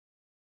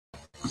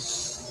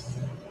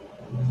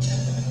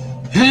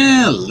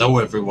Hello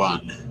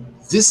everyone!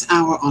 This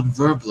hour on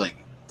Verbling,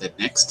 the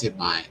next in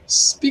my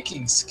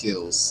speaking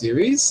skills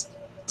series.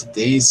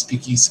 Today's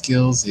speaking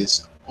skills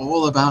is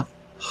all about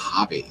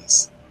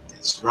hobbies.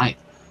 That's right,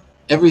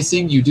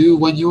 everything you do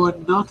when you are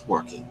not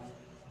working.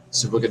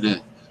 So we're going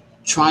to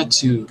try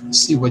to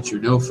see what you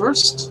know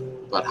first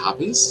about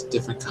hobbies,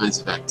 different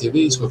kinds of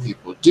activities, what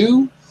people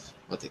do,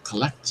 what they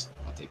collect,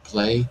 what they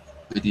play,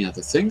 many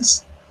other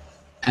things.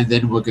 And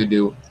then we're going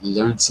to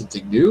learn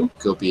something new,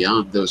 go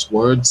beyond those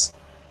words,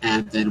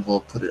 and then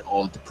we'll put it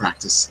all into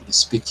practice in a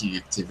speaking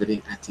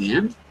activity at the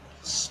end.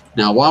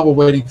 Now, while we're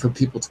waiting for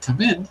people to come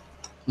in,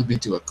 let me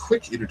do a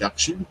quick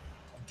introduction,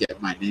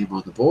 get my name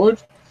on the board.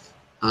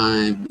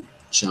 I'm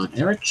John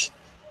Eric.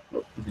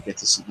 Oh, let me get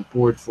this on the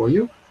board for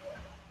you.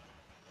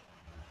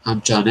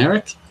 I'm John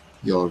Eric,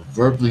 your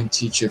Verbling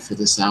teacher for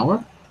this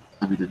hour.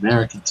 I'm an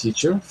American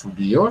teacher from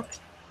New York,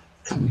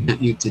 coming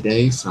at you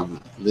today from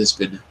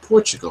Lisbon,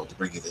 Portugal, to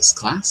bring you this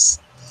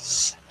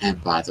class.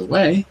 And by the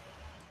way,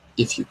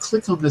 if you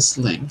click on this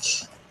link,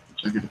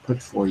 I'm going to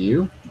put for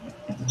you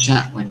in the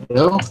chat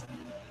window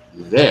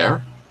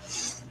there,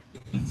 you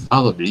can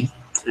follow me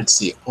and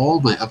see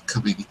all my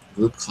upcoming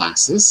group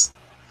classes.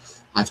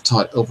 I've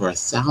taught over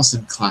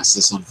 1,000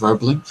 classes on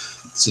Verbling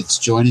since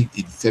joining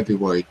in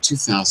February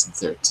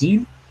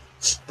 2013,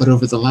 but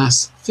over the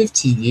last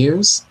 15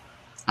 years,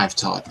 I've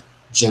taught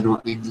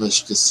General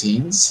English to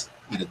teens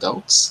and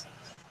adults,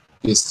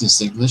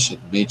 Business English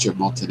at major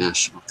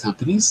multinational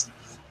companies,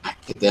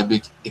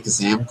 academic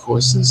exam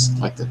courses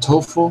like the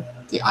TOEFL,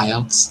 the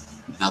IELTS,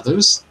 and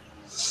others.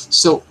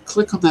 So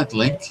click on that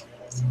link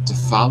to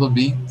follow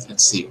me and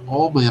see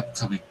all my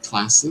upcoming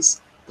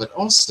classes, but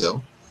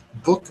also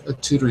book a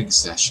tutoring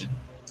session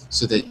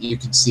so that you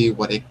can see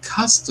what a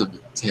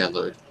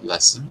custom-tailored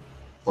lesson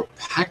or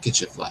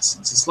package of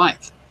lessons is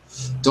like.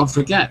 Don't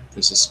forget,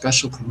 there's a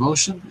special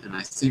promotion, and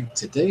I think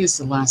today is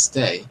the last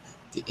day,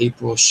 the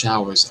April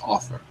Showers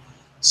offer.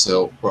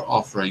 So we're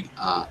offering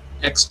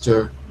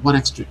one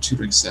extra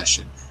tutoring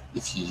session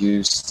if you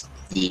use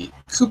the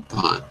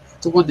coupon,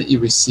 the one that you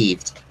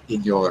received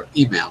in your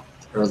email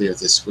earlier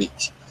this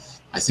week.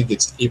 I think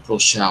it's April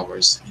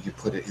Showers, and you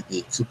put it in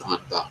the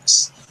coupon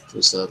box.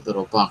 There's a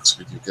little box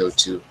when you go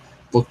to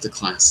book the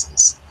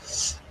classes.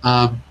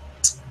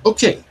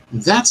 Okay,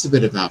 that's a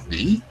bit about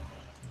me.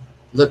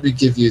 Let me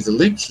give you the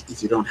link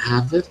if you don't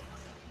have it,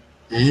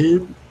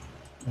 and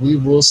we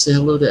will say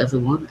hello to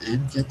everyone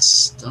and get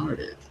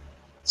started.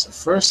 So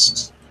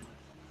first,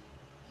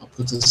 I'll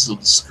put this on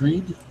the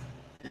screen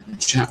in the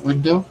chat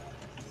window,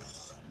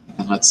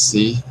 and let's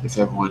see if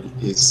everyone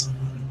is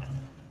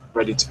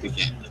ready to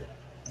begin.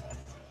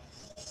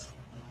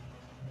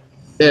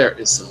 There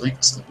is the link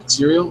to the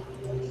material,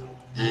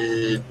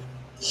 and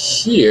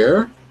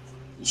here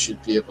you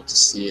should be able to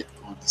see it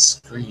on the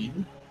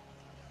screen.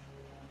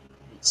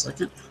 1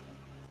 second.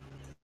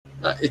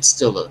 It's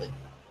still loading.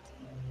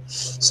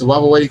 So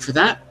while we're waiting for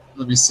that,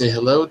 let me say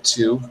hello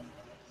to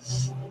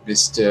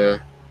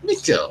Mr.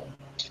 Mikkel.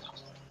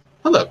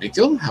 Hello,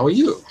 Mikkel. How are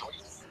you?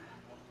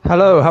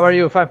 Hello, how are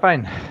you?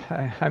 Fine.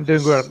 I'm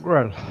doing well.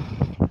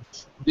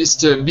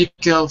 Mr.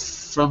 Mikkel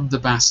from the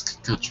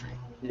Basque country.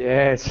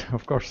 Yes,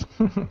 of course.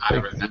 I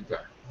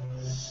remember.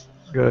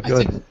 Good.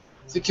 I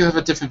think you have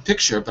a different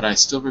picture, but I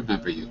still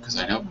remember you because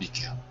I know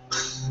Mikkel.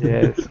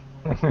 Yes.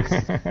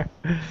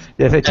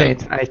 Yes,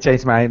 I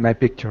changed my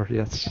picture.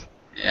 Yes.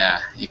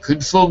 Yeah, you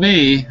couldn't fool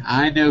me.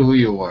 I know who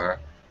you were.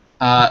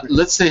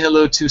 Let's say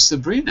hello to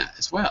Sabrina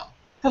as well.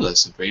 Hello,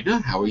 Sabrina.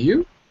 How are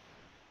you?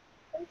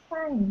 I'm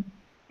fine.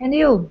 And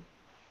you?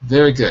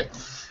 Very good.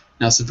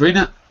 Now,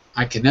 Sabrina,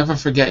 I can never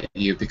forget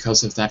you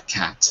because of that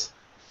cat.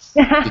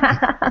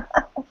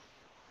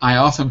 I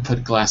often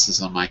put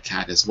glasses on my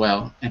cat as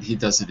well, and he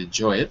doesn't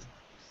enjoy it.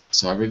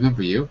 So I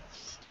remember you.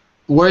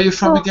 Where are you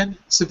from again,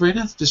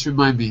 Sabrina? Just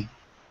remind me.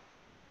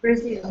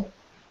 Brazil.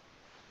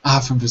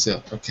 From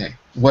Brazil. Okay.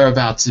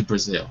 Whereabouts in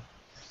Brazil?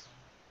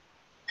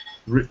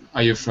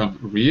 Are you from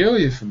Rio? Are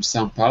you from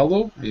São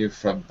Paulo? Are you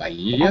from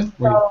Bahia?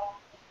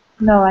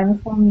 No, I'm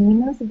from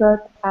Minas,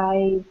 but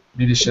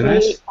Minas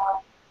Gerais?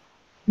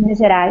 Minas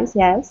Gerais,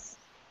 yes.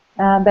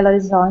 Belo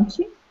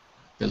Horizonte.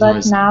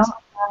 But now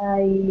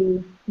I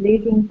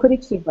live in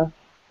Curitiba,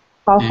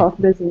 south of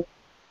Brazil.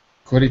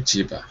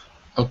 Curitiba.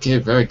 Okay,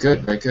 very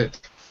good, very good.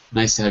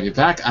 Nice to have you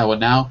back. I will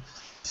now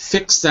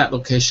fix that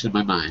location in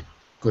my mind.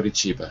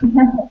 Curitiba.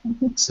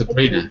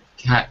 Sabrina,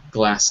 cat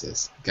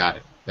glasses. Got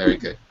it. Very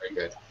good, very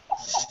good.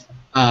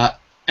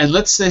 And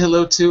let's say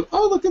hello to,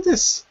 oh, look at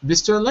this.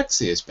 Mr.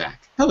 Alexei is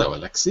back. Hello,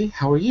 Alexei.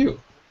 How are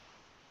you?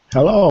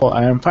 Hello,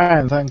 I am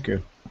fine, thank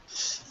you.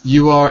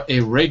 You are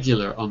a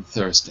regular on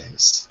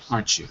Thursdays,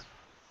 aren't you?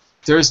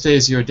 Thursday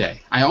is your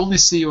day. I only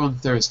see you on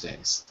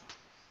Thursdays.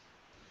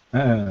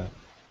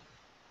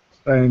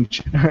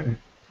 Strange.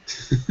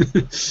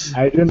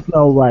 I don't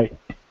know why.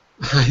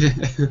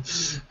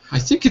 I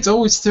think it's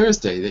always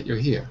Thursday that you're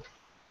here.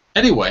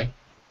 Anyway,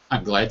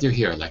 I'm glad you're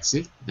here,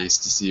 Alexei. Nice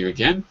to see you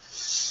again.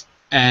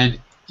 And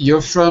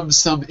you're from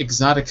some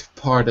exotic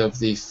part of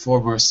the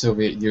former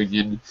Soviet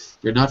Union.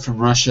 You're not from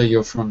Russia,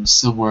 you're from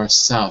somewhere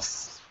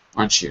south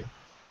aren't you?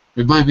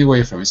 Remind me where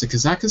you're from. Is it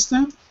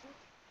Kazakhstan?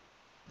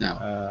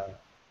 No.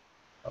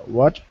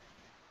 What?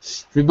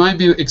 Remind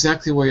me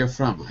exactly where you're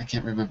from. I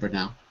can't remember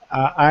now.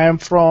 I am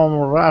from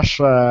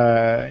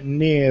Russia,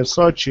 near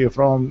Sochi,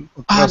 from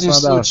Near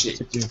Krasnodar Sochi.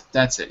 city.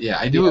 That's it. Yeah,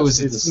 I knew it Yes, was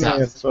in the it's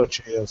near south.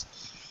 Sochi, yes.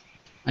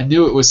 I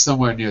knew it was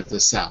somewhere near the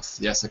south.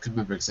 Yes, I couldn't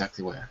remember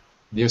exactly where.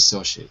 Near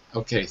Sochi.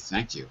 Okay,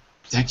 thank you.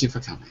 Thank you for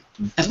coming.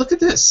 And look at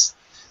this.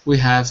 We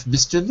have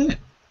Mr. Lin.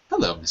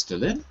 Hello, Mr.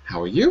 Lin.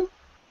 How are you?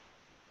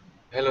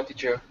 Hello,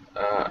 teacher.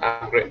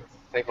 I'm great.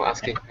 Thanks for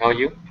asking. How are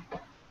you?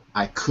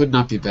 I could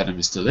not be better,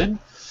 Mr. Lin.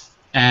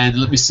 And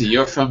let me see,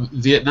 you're from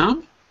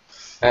Vietnam?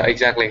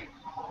 Exactly.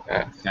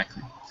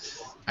 Exactly.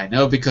 I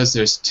know because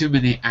there's too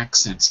many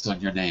accents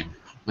on your name.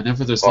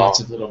 Whenever there's Wow. lots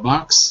of little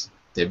marks,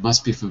 they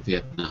must be from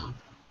Vietnam.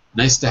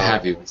 Nice to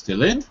have you, Mr.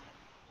 Lin.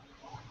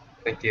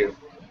 Thank you.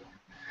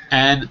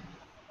 And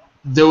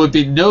there would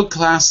be no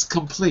class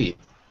complete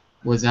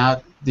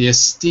without the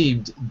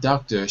esteemed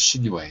Dr.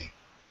 Shinue.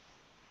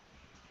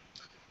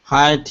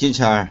 Hi,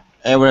 teacher,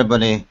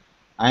 everybody.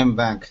 I'm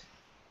back.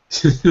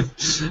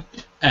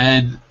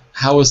 And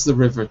how was the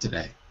river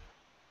today?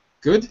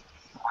 Good?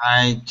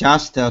 I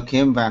just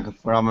came back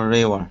from a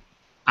river.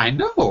 I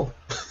know.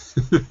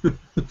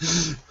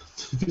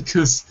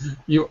 Because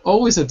you're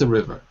always at the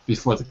river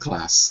before the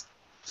class.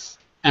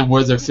 And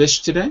were there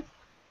fish today?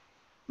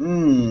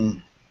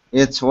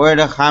 It's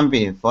very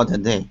happy for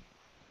today.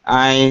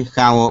 I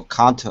have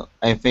caught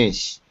a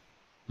fish.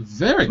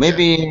 Very good.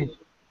 Maybe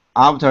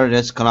after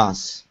this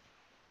class,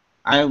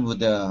 I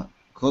would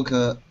cook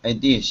a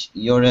dish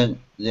using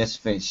this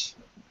fish.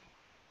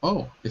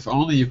 Oh, if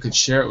only you could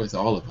share it with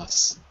all of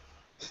us.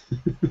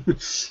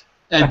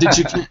 And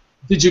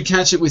did you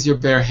catch it with your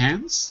bare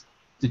hands?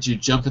 Did you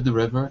jump in the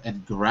river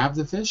and grab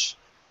the fish?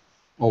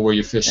 Or were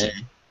you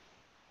fishing?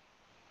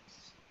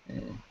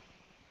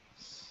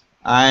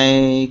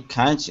 I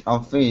catch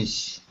a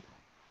fish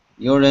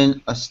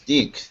using a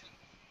stick.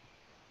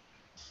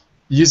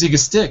 Using a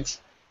stick?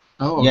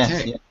 Oh,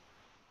 okay.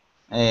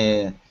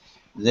 Yes.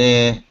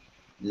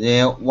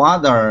 The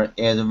water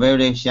is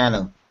very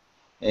shallow.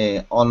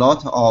 A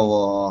lot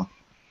of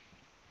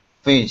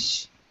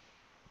fish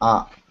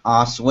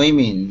are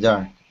swimming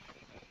there.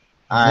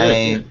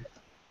 Very good.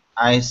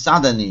 I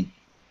suddenly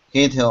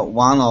hit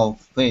one of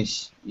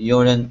fish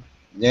using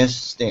this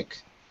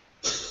stick.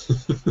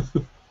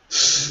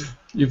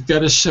 You've got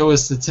to show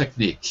us the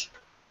technique.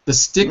 The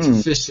stick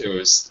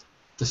fishers,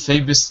 the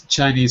famous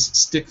Chinese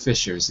stick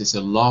fishers, is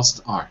a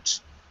lost art.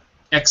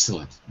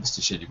 Excellent,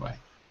 Mr. Shinue.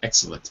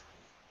 Excellent.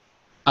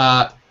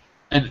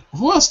 And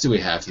who else do we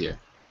have here?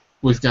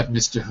 We've got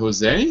Mr.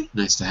 Jose.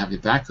 Nice to have you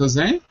back,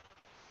 Jose.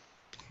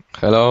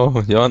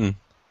 Hello, John.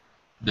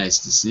 Nice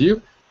to see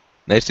you.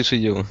 Nice to see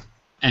you.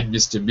 And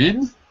Mr.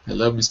 Min.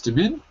 Hello, Mr.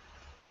 Min.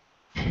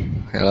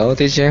 Hello,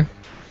 teacher.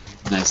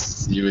 Nice to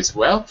see you as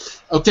well.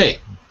 Okay,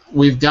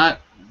 we've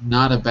got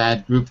not a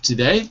bad group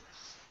today.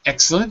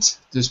 Excellent.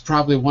 There's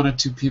probably one or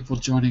two people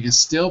joining us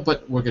still,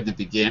 but we're going to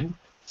begin.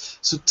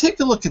 So take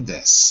a look at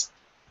this.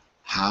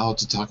 How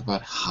to talk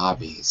about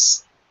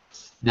hobbies.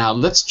 Now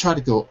let's try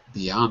to go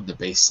beyond the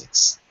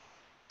basics.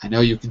 I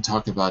know you can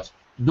talk about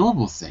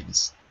normal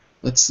things.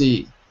 Let's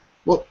see.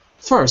 Well,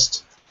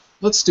 first,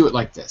 let's do it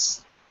like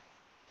this.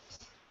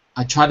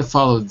 I try to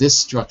follow this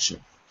structure.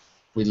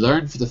 We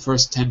learn for the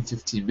first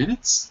 10-15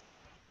 minutes,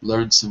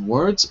 learn some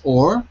words,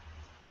 or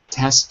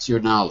test your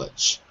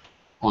knowledge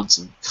on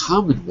some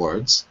common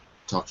words,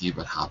 talking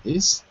about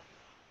hobbies.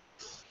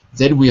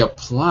 Then we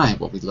apply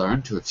what we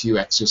learned to a few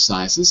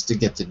exercises to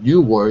get the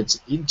new words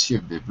into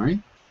your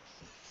memory.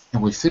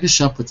 And we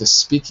finish up with a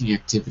speaking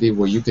activity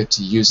where you get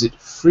to use it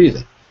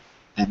freely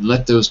and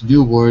let those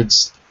new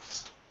words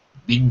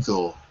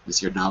mingle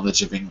with your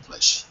knowledge of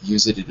English.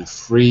 Use it in a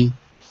free,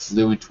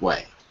 fluent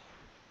way.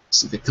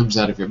 So if it comes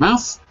out of your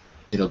mouth,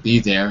 it'll be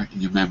there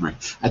in your memory.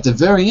 At the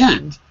very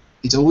end,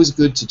 it's always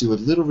good to do a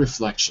little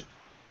reflection.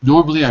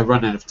 Normally I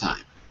run out of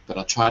time, but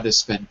I'll try to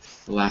spend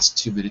the last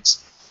 2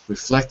 minutes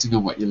reflecting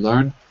on what you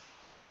learned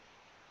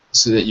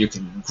so that you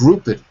can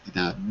group it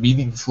in a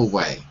meaningful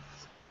way.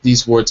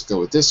 These words go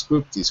with this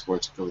group, these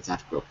words go with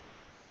that group.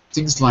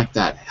 Things like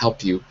that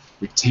help you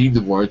retain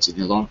the words in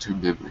your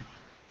long-term memory.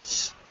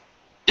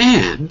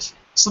 And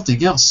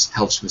something else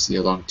helps with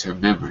your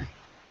long-term memory.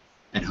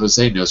 And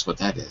Jose knows what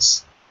that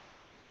is.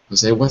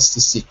 Jose, what's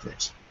the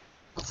secret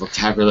of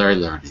vocabulary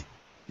learning?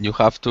 You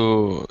have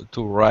to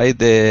write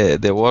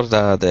the words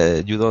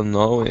that you don't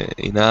know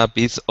in a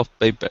piece of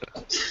paper.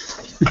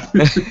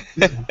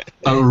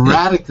 A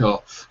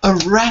radical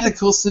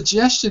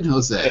suggestion,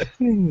 Jose.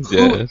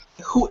 Yes.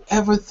 Who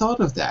ever thought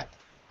of that?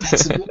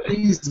 That's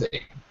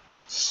amazing.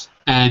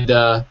 And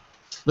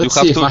let's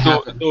see if I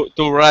have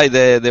to write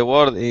the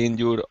word in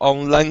your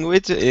own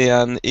language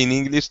and in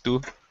English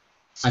too.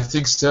 I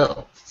think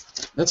so.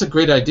 That's a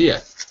great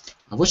idea.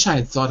 I wish I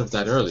had thought of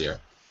that earlier.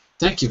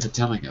 Thank you for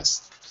telling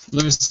us.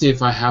 Let me see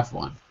if I have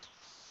one.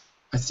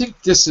 I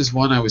think this is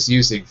one I was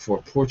using for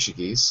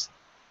Portuguese.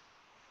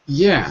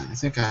 Yeah, I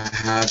think I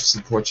have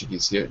some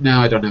Portuguese here. No,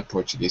 I don't have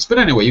Portuguese. But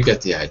anyway, you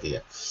get the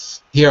idea.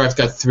 Here I've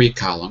got 3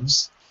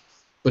 columns.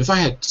 But if I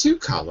had 2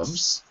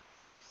 columns,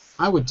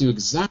 I would do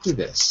exactly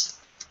this.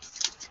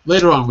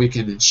 Later on, we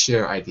can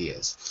share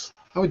ideas.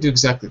 I would do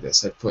exactly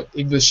this. I'd put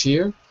English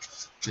here,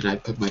 and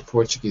I'd put my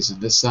Portuguese on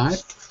this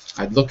side.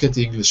 I'd look at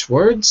the English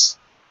words.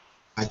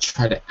 I'd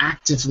try to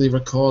actively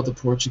recall the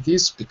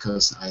Portuguese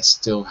because I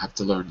still have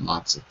to learn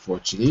lots of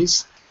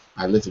Portuguese.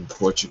 I live in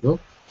Portugal.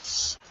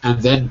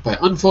 And then by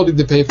unfolding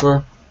the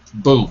paper,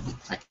 boom,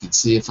 I can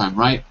see if I'm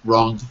right,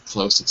 wrong,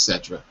 close,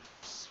 etc.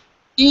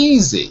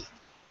 Easy.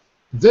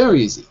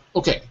 Very easy.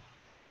 Okay.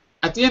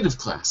 At the end of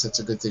class, that's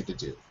a good thing to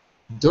do.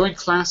 During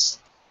class,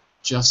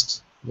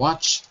 just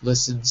watch,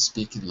 listen,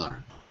 speak, and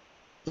learn.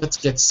 Let's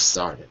get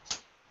started.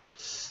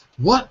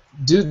 What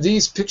do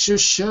these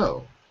pictures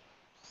show?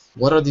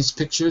 What are these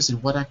pictures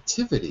and what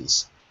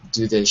activities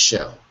do they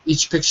show?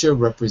 Each picture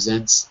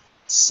represents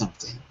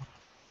something.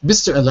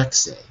 Mr.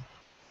 Alexei,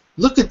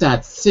 look at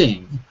that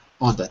thing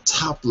on the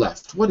top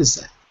left. What is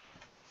that?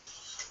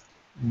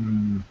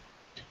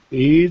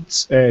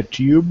 It's a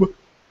tube.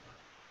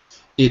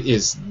 It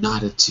is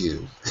not a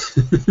tube.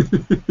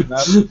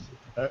 Not,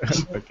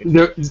 okay.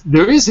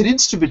 There is an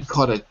instrument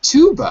called a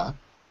tuba.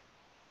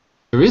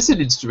 There is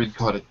an instrument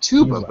called a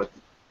tuba,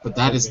 but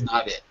that is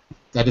not it.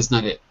 That is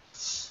not it.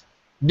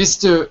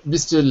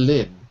 Mr.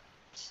 Lin,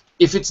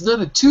 if it's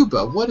not a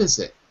tuba, what is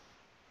it?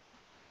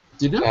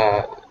 Do you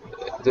know?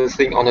 The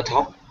thing on the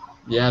top.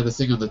 Yeah, the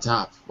thing on the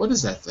top. What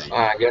is that thing?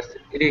 Yes,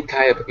 it is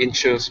kind of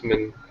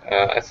instrument.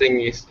 I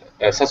think it's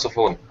a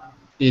saxophone.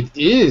 It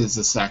is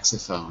a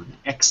saxophone.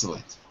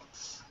 Excellent.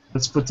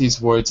 Let's put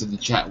these words in the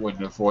chat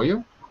window for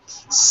you.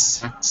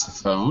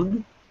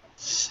 Saxophone.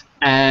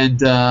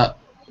 And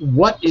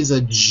what is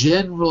a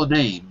general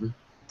name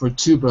for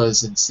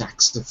tubas and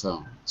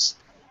saxophones?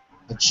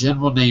 A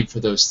general name for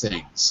those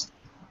things.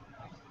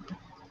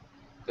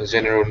 The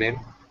general name?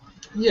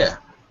 Yeah.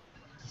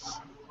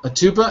 A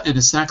tuba and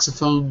a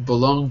saxophone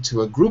belong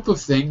to a group of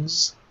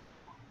things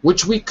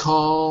which we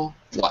call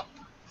what?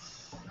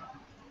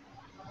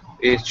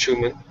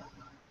 Instrument.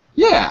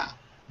 Yeah,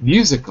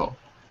 musical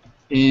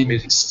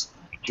instruments.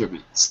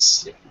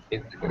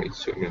 Instrument.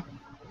 Yeah.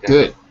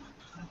 Good.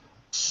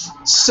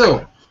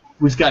 So,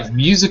 we've got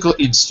musical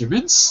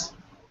instruments.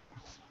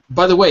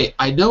 By the way,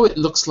 I know it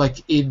looks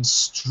like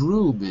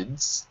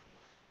instruments,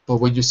 but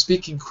when you're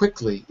speaking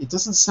quickly, it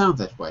doesn't sound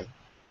that way.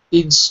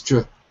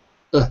 Instruments.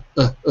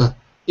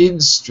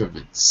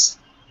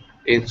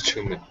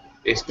 Instrument.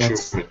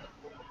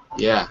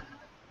 Yeah,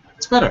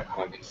 it's better.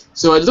 Okay.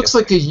 So it looks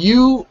like a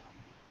U,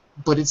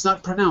 but it's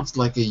not pronounced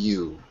like a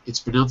U. It's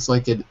pronounced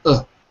like an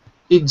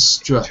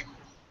instruments.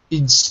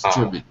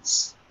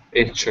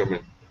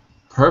 Instrument.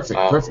 Perfect,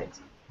 perfect.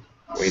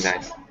 Very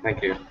nice.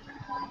 Thank you.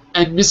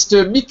 And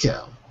Mr.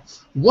 Mikkel,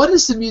 what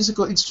is the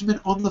musical instrument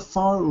on the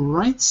far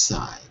right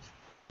side?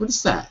 What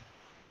is that?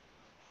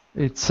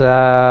 It's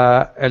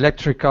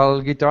electrical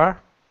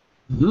guitar.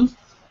 Mm-hmm.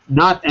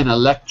 Not an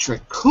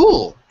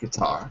electrical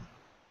guitar,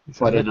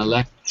 but an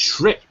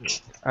electric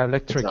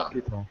guitar.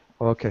 Guitar.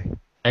 Okay.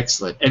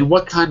 Excellent. And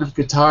what kind of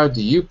guitar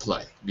do you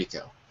play,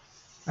 Mikkel?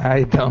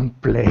 I don't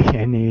play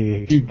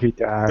any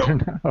guitar.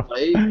 Don't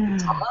play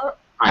guitar?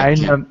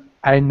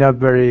 I'm not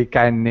very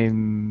kind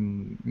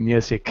in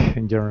music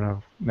in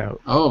general. No.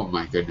 Oh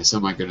my goodness! Oh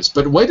my goodness!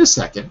 But wait a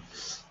second.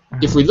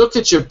 If we look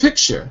at your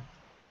picture,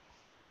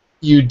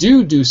 you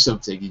do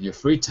something in your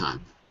free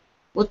time.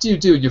 What do you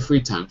do in your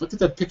free time? Look at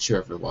that picture,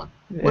 everyone.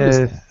 What is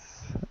that?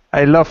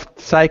 I love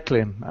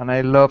cycling and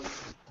I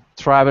love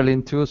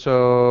traveling too.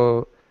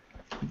 So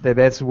the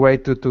best way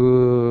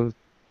to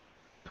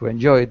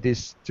enjoy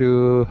these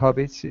 2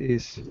 hobbies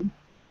is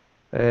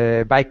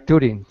bike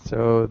touring.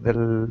 So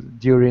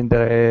during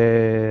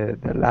the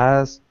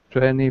last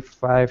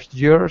 25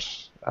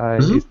 years,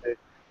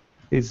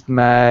 it's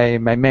my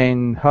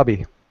main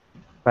hobby.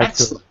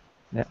 Excellent.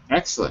 Yeah.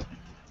 Excellent.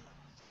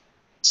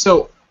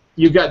 So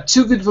you got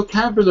 2 good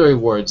vocabulary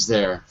words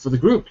there for the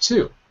group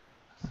too.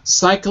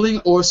 Cycling,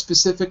 or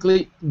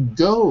specifically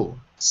go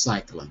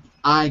cycling.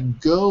 I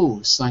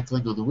go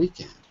cycling on the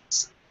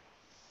weekends.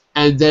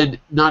 And then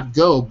not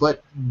go,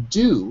 but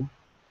do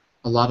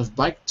a lot of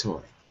bike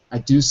touring. I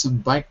do some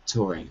bike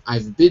touring.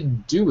 I've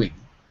been doing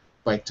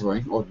bike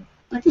touring, or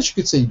I guess you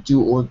could say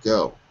do or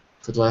go,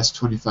 for the last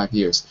 25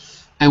 years.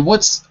 And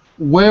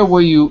where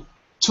were you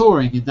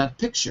touring in that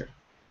picture,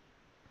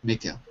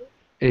 Mikkel?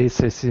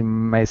 It's in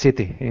my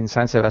city, in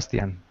San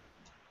Sebastian.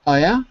 Oh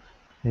yeah?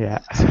 Yeah.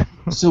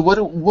 So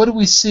what do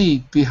we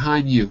see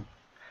behind you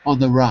on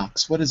the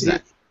rocks? What is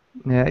that?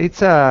 Yeah,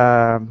 it's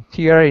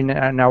here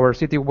in our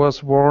city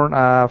was born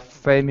a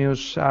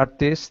famous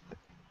artist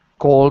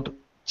called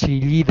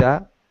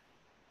Chillida.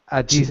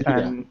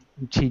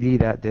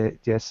 Chillida,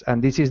 yes,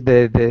 and this is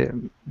the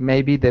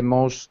maybe the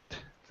most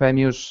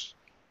famous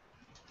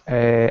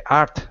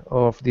art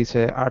of this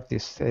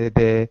artist.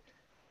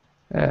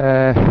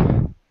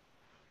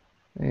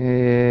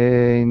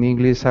 In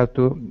English, how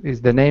to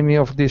is the name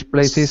of this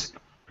place is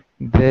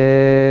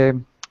the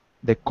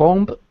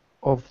comb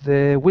of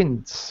the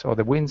winds, or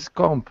the winds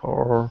comb,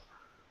 or The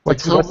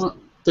what's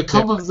what's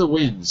comb of the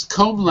winds.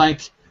 Comb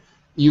like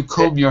you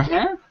comb your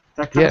hair?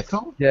 That kind of yes,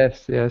 comb?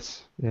 yes,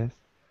 yes, yes.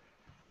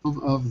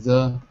 Comb of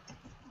the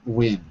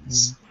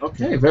winds.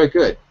 Okay, Mhm. very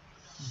good.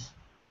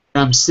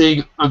 I'm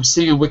seeing on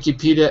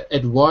Wikipedia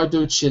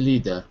Eduardo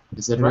Chillida.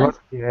 Is that right?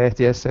 Yes,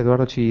 yes,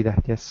 Eduardo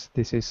Chida. Yes,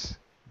 this is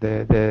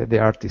the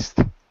artist.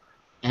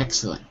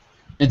 Excellent.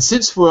 And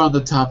since we're on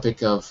the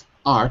topic of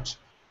art,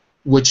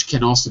 which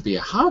can also be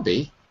a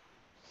hobby,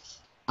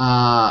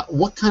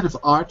 what kind of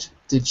art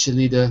did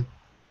Chillida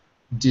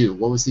do?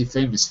 What was he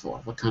famous for?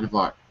 What kind of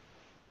art?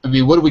 I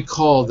mean, what do we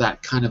call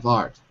that kind of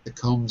art? The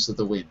combs of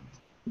the wind.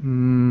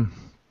 Mm,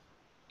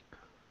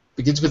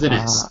 Begins with an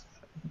uh, S.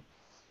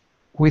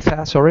 with an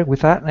S.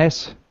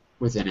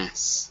 With an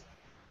S.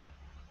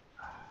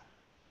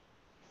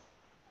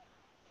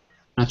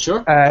 Not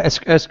sure? A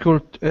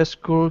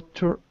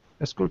sculpture,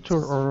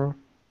 or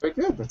Very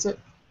good. That's it.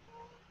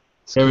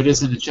 There it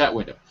is in the chat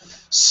window.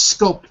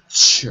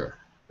 Sculpture.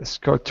 a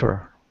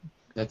sculpture.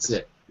 That's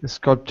it. A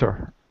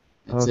sculptor.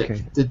 That's it.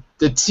 Okay.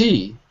 The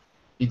T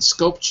in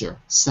sculpture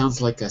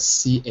sounds like a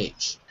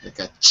CH, like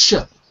a ch,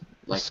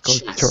 like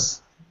Sculpture.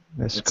 chess.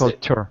 A That's it.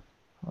 sculpture.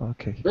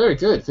 Okay. Very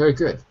good, very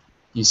good.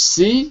 You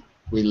see,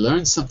 we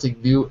learn something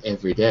new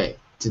every day.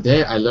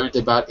 Today I learned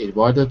about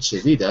Eduardo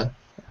Chillida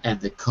and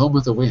the Comb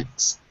of the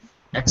Winds.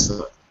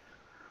 Excellent.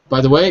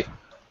 By the way,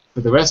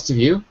 for the rest of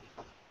you,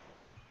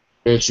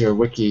 here's your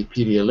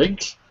Wikipedia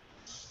link.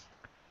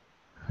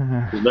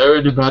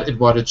 Learn about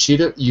Eduardo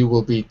Chillida. You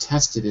will be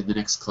tested in the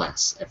next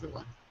class,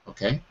 everyone.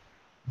 Okay?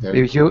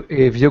 Very good.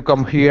 If you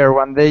come here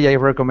one day, I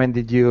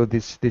recommended you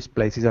this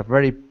place. It's a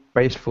very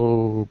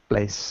peaceful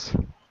place.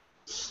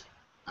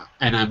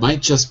 And I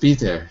might just be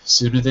there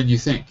sooner than you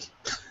think.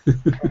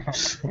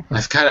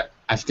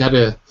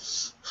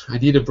 I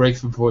need a break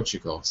from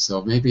Portugal,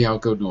 so maybe I'll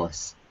go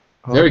north.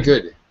 Very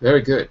good,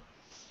 very good.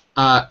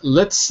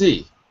 Let's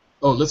see.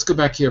 Oh, let's go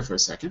back here for a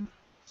second.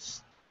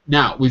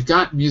 Now, we've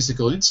got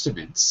musical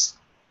instruments.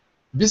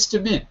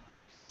 Mr. Min,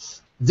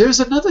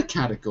 there's another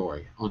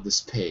category on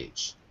this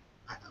page.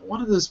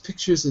 One of those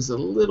pictures is a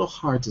little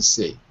hard to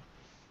see,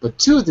 but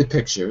two of the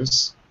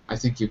pictures I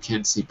think you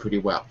can see pretty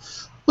well.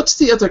 What's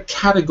the other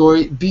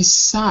category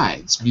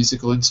besides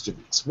musical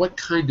instruments? What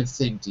kind of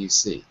thing do you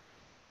see?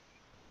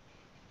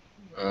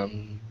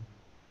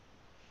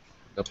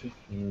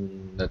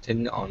 The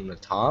thing on the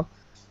top.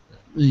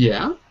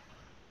 Yeah?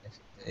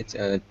 It's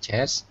a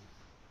chess.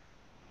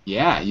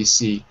 Yeah, you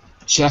see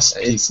chess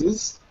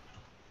pieces.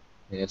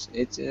 Yes,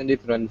 it's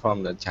different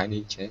from the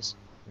Chinese chess.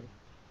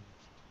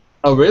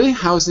 Oh, really?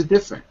 How is it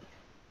different?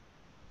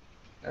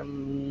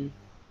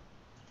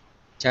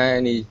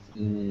 Chinese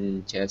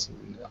chess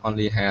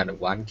only had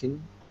one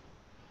king.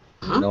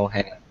 Huh? No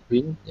had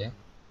queen. Yeah.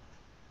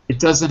 It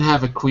doesn't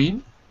have a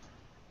queen?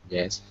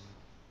 Yes.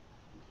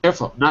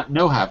 Careful, not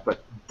no have,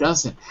 but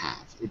doesn't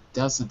have. It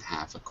doesn't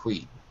have a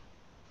queen.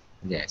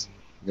 Yes,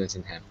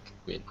 doesn't have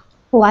queen.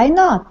 Why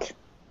not?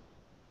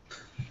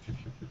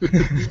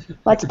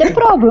 What's the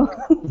problem?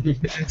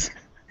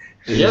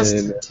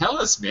 Yes, tell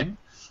us, Min.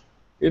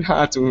 It's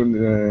hard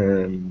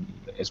to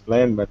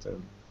explain, but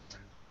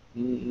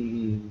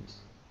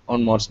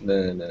almost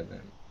the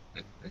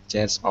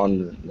chess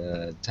on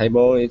the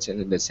table is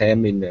the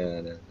same in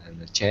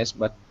the chess,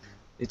 but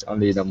it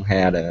only don't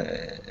have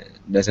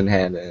doesn't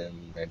have the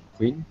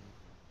queen.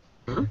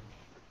 Huh?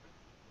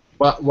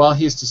 Well, while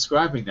he's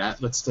describing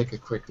that, let's take a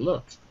quick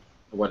look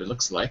at what it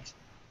looks like.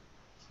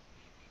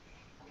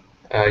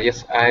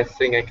 Yes, I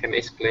think I can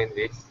explain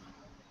this.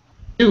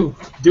 Do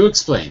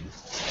explain.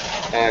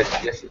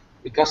 Yes,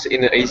 because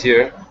in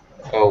Asia,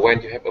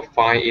 when you have a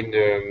fight in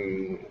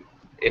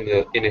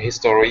the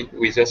history,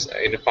 we just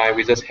in the fight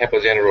we just have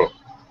a general,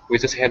 we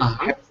just have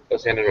a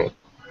general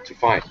to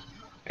fight,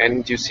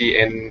 and you see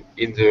in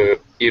the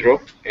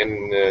Europe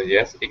and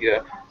yes,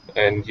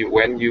 and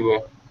when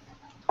you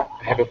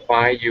have a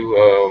fight,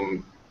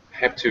 you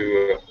have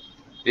to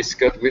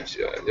discuss with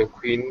the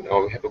queen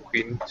or have a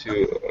queen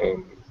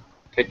to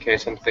take care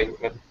of something.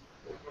 But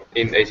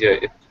in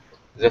Asia, it's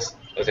just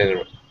a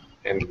general.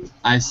 And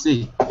I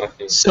see.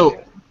 nothing.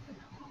 So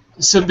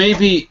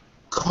maybe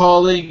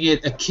calling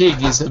it a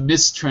king is a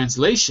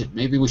mistranslation.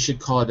 Maybe we should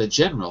call it a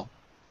general.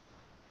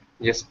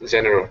 Yes,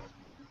 general.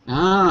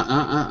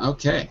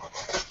 Okay.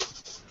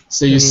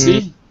 So you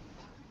see,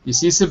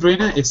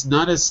 Sabrina, it's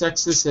not as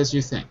sexist as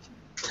you think.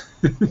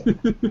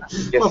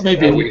 Yes, well,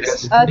 maybe we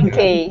just,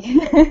 Okay.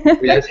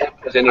 we just have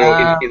a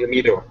general in the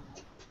middle.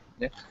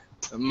 Yeah.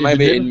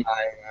 Maybe in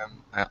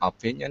my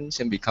opinion,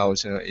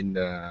 because in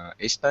the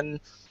Eastern,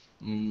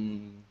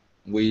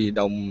 we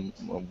don't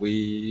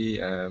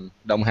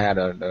have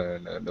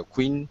the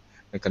queen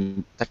that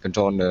can take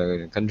control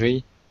the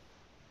country.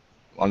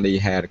 Only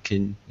had a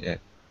king. Yeah.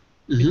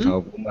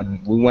 Because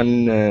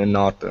women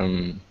not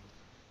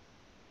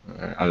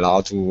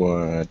allowed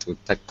to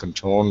take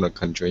control the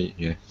country.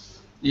 Yeah.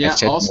 Yeah.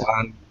 Except Also,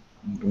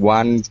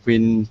 one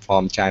queen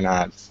from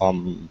China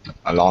from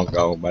a long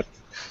ago, but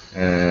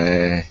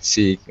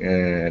she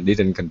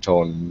didn't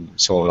control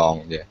so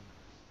long. Yeah.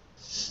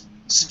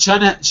 So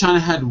China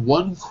had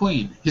one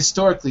queen.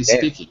 Historically Yeah.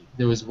 speaking,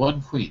 there was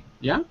one queen.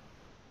 Yeah.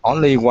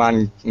 Only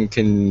one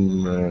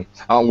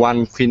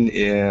one queen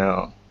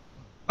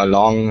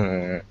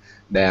along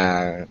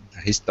their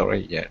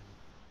history. Yeah.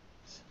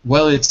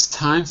 Well, it's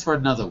time for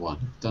another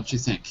one, don't you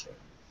think?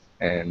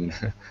 And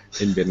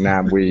in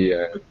Vietnam we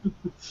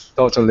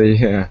totally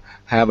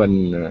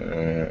haven't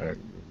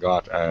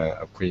got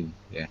a queen.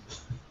 Yeah.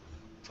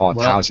 For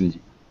Well, 1,000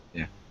 years.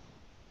 Yeah.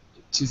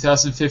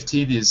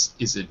 2015 is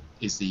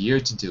the year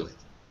to do it.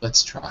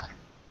 Let's try.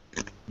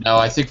 No,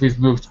 I think we've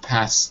moved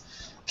past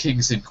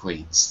kings and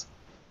queens.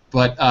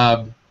 But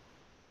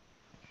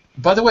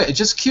by the way,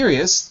 just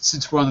curious,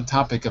 since we're on the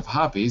topic of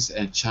hobbies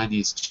and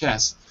Chinese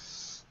chess,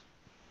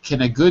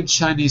 can a good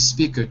Chinese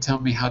speaker tell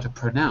me how to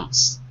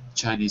pronounce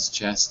Chinese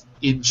chess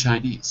in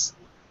Chinese?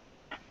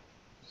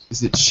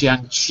 Is it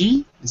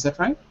Xiangqi? Is that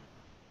right?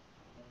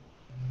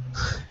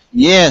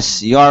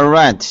 Yes, you are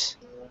right.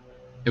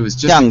 It was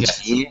just a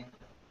guess.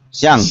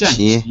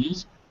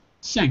 Xiangqi.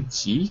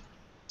 Xiangqi.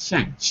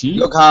 Xiangqi.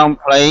 You can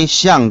play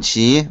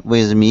xiangqi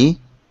with me.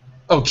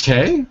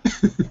 Okay.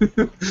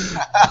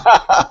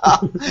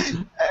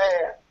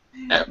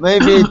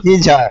 Maybe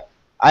teacher,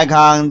 I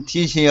can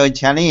teach you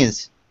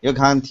Chinese. You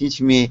can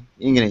teach me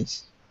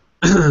English.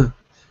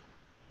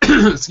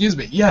 Excuse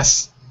me.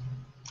 Yes.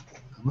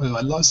 Well,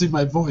 I'm losing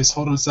my voice.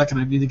 Hold on a second.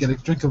 I need to get a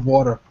drink of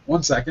water.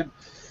 1 second.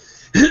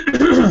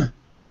 Drink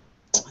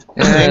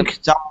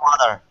some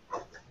water.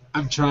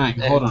 I'm trying.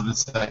 Hold on a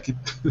second.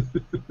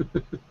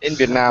 In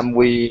Vietnam,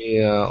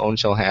 we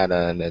also had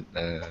a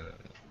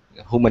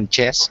human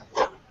chess.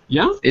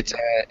 Yeah. It's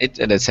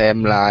the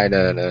same like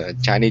the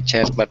Chinese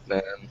chess, but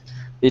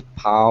it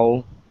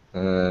power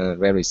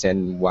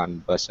represent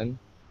one person.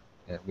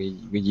 We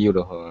use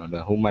the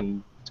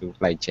human to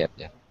play chess.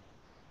 Yeah.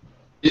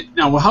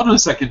 Now, well, hold on a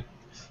second.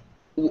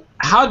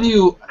 How do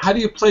you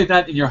play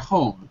that in your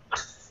home?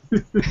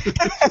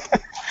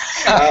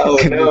 Oh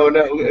no,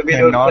 we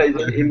don't play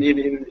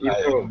in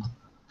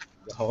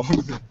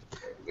home.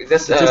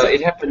 Just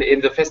it happened in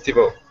the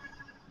festival.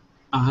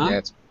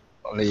 Yes,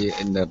 only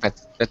in the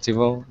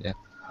festival. Yeah.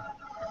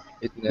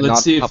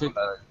 Let's see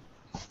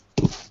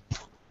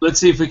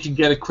if we can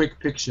get a quick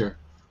picture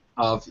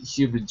of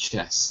human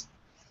chess.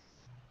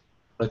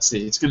 Let's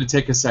see. It's going to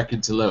take a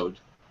second to load.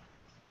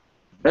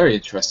 Very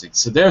interesting.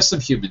 So there's some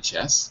human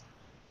chess.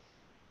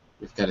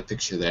 We've got a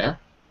picture there.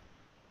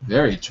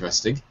 Very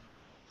interesting.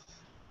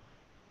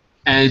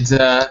 And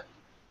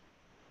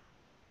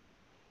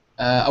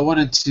I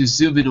wanted to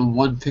zoom in on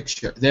one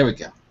picture. There we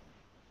go.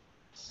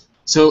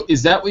 So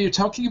is that what you're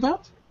talking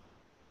about?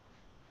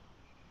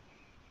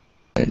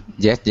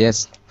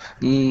 Yes.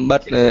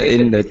 But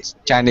in the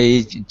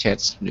Chinese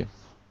chess. Yeah.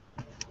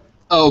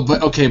 Oh,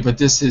 but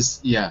this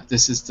is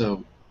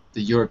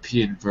the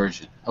European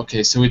version.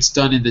 Okay, so it's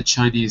done in the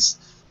Chinese,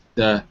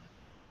 the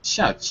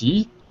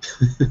xiaoqi.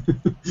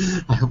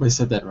 I hope I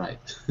said that right.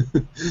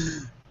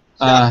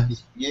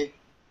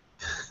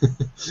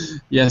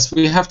 Yes,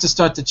 we have to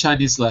start the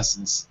Chinese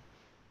lessons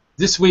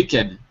this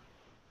weekend.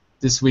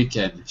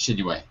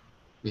 Xinyu.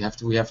 We have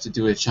to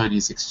do a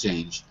Chinese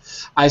exchange.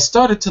 I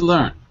started to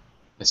learn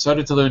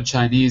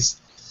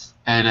Chinese,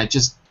 and I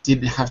just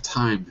didn't have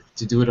time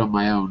to do it on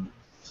my own.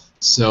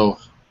 So,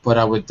 but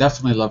I would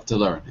definitely love to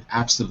learn.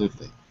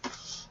 Absolutely.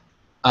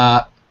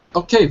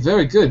 Okay,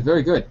 very good,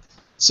 very good.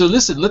 So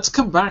listen, let's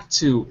come back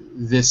to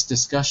this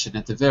discussion not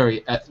at the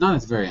very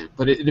end,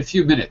 but in a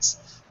few minutes.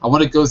 I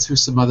want to go through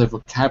some other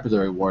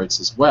vocabulary words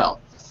as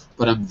well,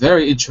 but I'm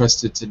very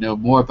interested to know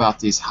more about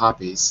these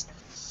hobbies,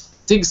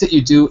 things that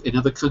you do in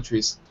other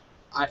countries.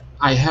 I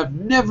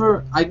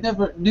never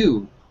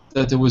knew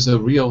that there was a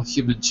real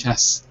human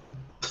chess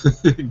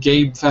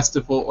game,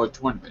 festival, or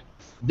tournament.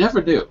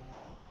 Never knew.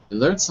 I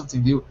learn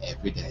something new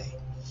every day.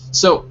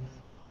 So,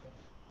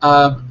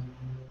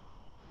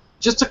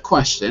 just a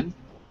question.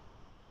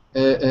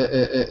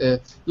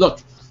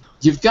 Look,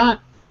 you've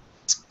got.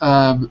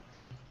 Hold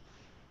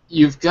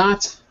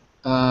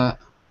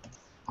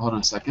on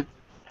a second.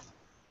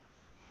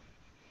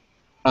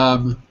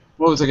 What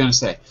was I going to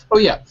say? Oh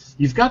yeah,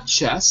 you've got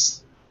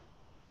chess.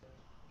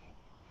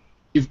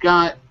 You've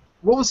got,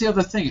 what was the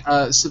other thing,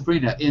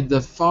 Sabrina? In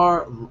the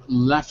far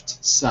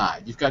left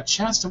side, you've got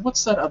chess, and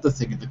what's that other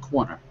thing in the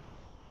corner?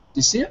 Do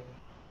you see it?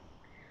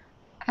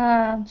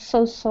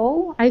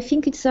 So I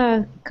think it's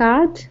a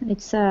card.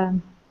 It's a.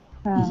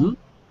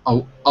 A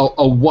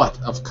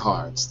what of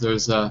cards?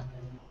 There's a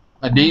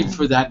name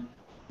for that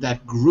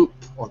group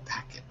or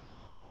packet.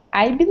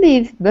 I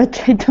believe,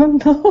 but I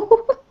don't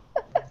know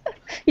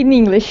in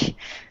English.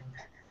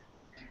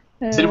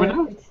 Does anyone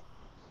know?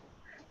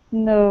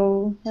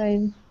 No,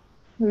 I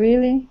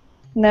really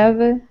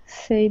never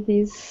say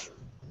this.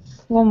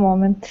 One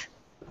moment.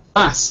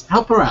 Class,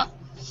 help her out.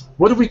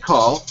 What do we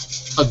call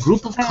a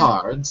group of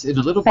cards in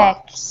a little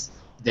box?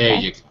 There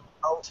you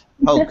go.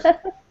 Poke.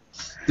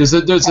 There's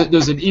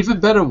an even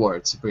better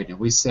word, Sabrina.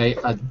 We say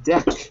a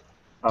deck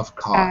of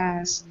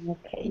cards.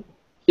 Okay.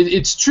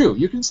 It's true.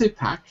 You can say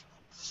pack,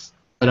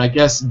 but I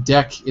guess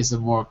deck is a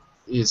more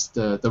is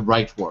the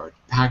right word.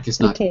 Pack is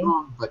not Okay.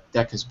 wrong, but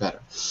deck is better.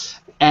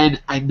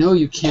 And I know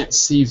you can't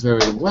see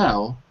very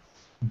well,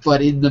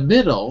 but in the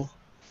middle,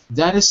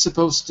 that is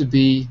supposed to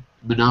be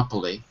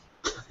Monopoly.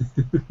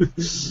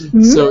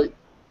 So,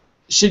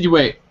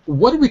 Shinyue,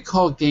 what do we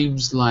call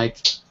games like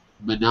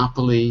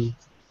Monopoly,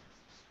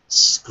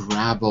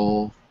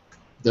 Scrabble,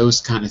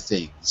 those kind of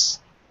things?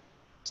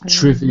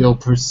 Trivial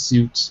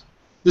Pursuit.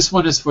 This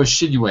one is for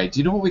Shinyue. Do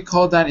you know what we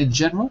call that in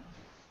general?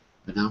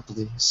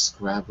 Monopoly,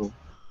 Scrabble,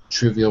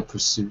 Trivial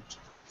Pursuit,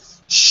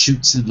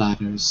 Chutes and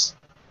Ladders.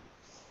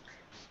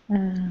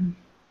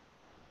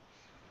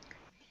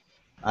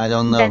 I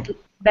don't know.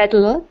 Bad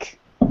luck.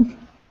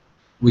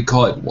 We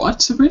call it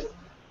what, Sabrina?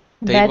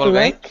 Bad Table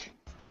game? luck.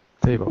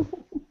 Table.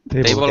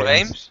 Table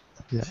games?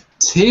 Yeah.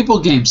 Table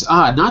games.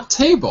 Ah, not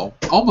table.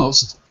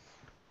 Almost.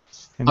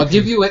 I'll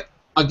give you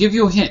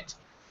a hint.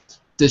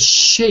 The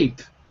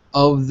shape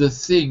of the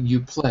thing you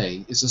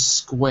play is a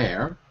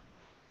square,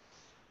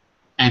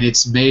 and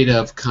it's made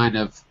of kind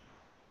of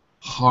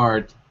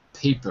hard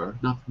paper,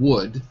 not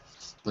wood.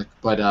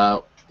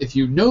 But if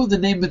you know the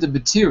name of the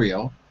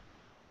material,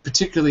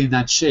 particularly in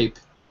that shape,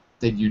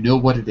 then you know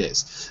what it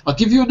is. I'll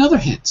give you another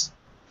hint.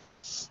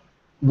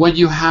 When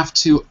you have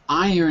to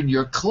iron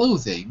your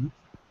clothing,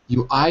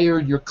 you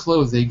iron your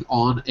clothing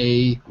on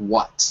a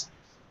what?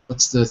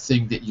 What's the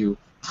thing that you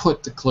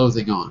put the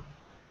clothing on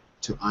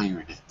to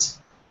iron it?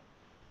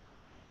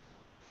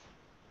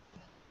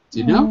 Do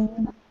you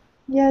know?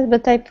 Yes,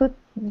 but I put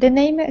the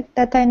name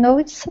that I know.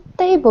 It's a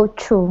table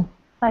too.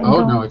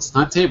 No, it's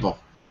not table.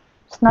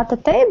 It's not a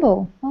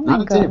table. Oh my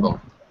Not a god.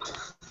 table.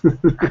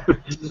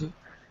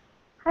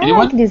 I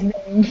Anyone? like this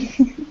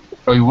name.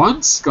 Going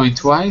once, going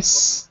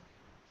twice.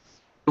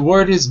 The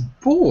word is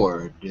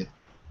board.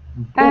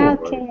 Board.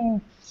 Okay.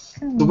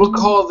 So we'll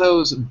call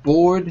those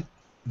board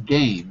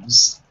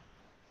games.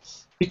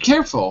 Be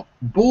careful.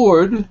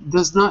 Bored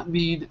does not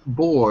mean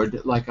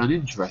bored like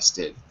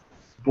uninterested.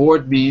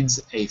 Board means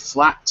a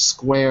flat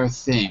square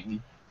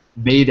thing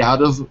made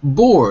out of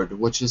board,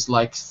 which is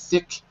like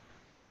thick.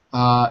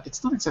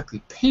 It's not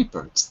exactly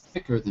paper. It's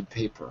thicker than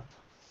paper.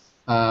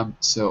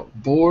 So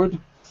board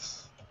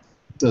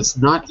does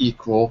not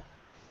equal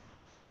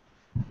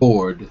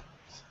board.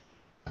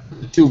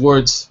 The two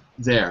words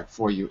there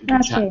for you in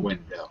the chat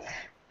window.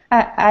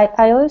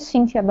 I always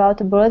think about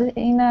bird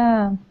in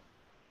a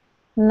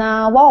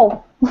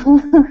wall.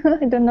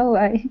 I don't know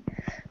why.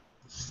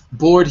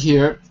 Board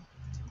here,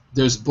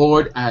 there's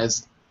board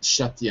as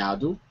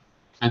chateado,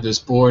 and there's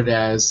board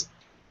as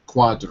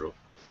quadro.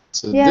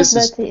 So yes,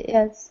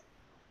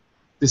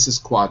 this is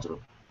quadro,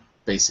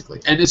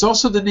 basically. And it's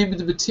also the name of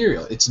the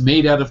material. It's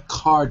made out of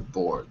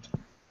cardboard.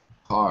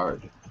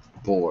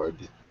 Cardboard.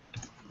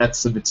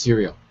 That's the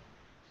material.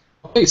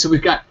 Okay, so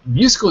we've got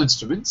musical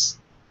instruments,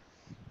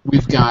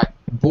 we've got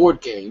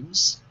board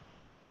games,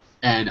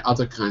 and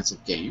other kinds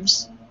of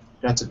games.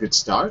 That's a good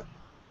start.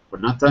 We're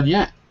not done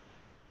yet.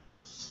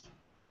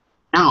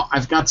 Now,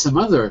 I've got some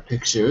other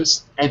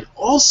pictures, and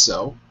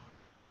also,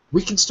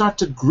 we can start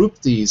to group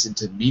these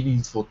into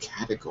meaningful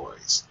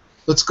categories.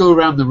 Let's go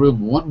around the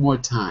room one more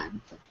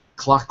time,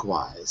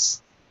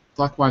 clockwise.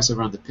 Clockwise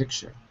around the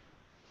picture.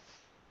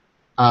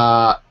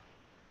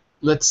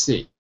 Let's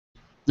see.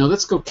 Now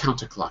let's go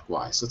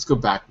counterclockwise. Let's go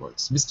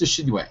backwards. Mr.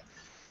 Shinue,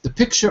 the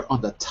picture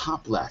on the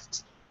top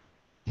left,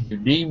 can you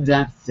name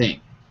that thing?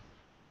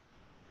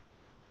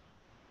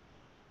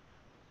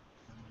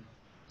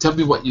 Tell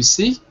me what you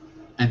see,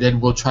 and then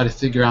we'll try to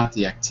figure out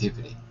the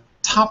activity.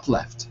 Top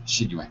left,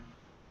 Shinue.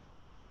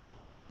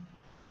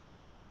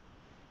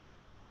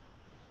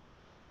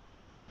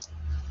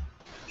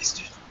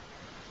 Mr.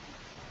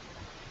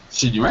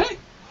 Shinue?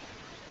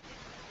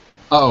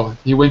 Oh,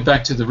 he went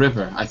back to the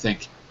river, I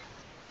think.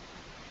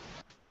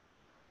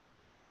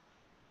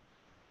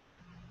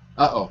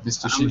 Uh-oh,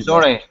 Mr. Shinue. I'm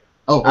sorry.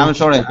 Oh, I'm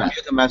sorry. Okay. I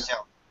muted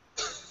myself.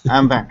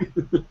 I'm back.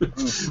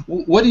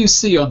 What do you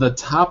see on the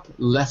top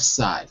left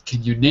side?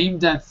 Can you name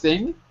that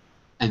thing,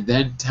 and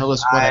then tell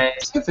us what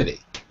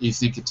activity you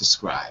think it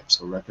describes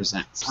or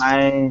represents?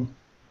 I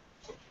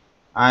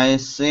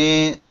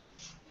see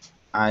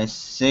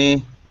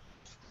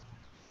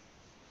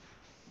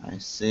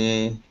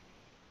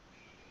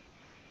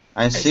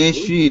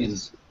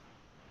shoes.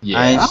 Yeah.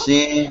 I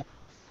see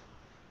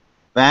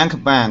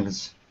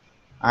bags.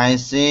 I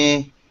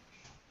see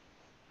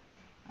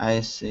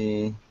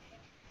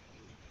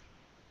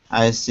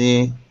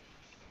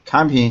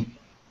camping.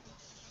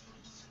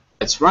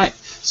 That's right.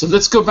 So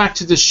let's go back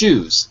to the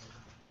shoes.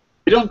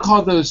 We don't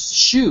call those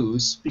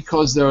shoes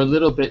because they're a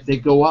little bit, they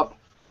go up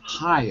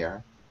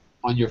higher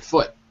on your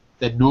foot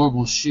than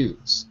normal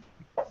shoes.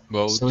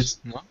 Boots. So it's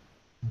No?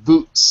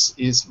 boots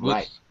is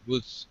right.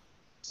 Boots.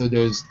 So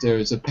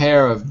there's a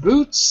pair of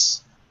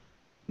boots.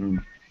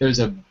 There's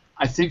a,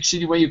 I think,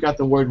 Shinue, you got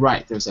the word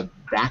right. There's a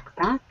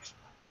backpack.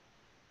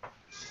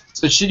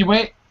 So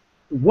Shinue,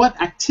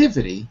 what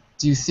activity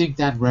do you think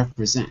that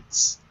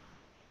represents?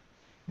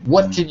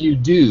 What can you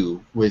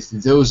do with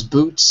those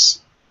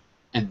boots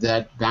and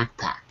that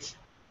backpack?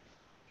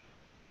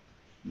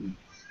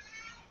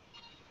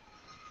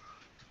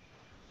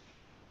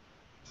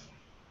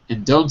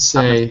 And don't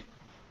say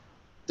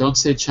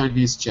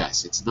Chinese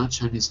chess. It's not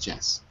Chinese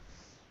chess.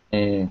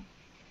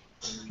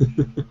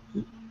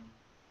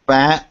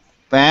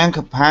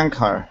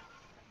 Backpacker.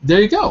 There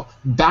you go.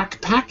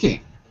 Backpacking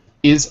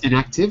is an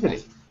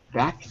activity.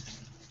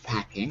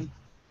 Backpacking.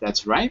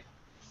 That's right.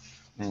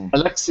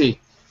 Alexei,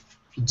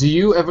 do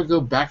you ever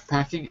go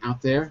backpacking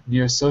out there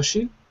near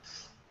Sochi?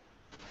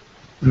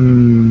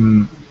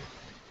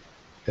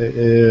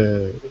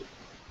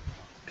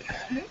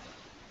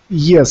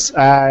 Yes,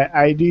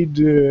 I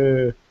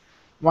did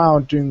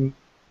mountain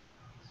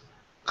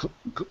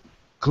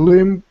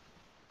climbing.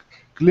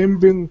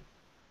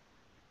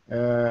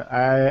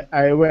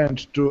 I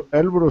went to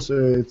Elbrus.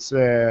 It's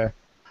the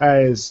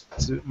highest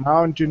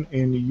mountain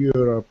in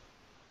Europe.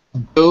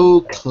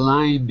 Go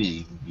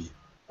climbing.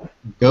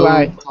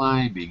 Go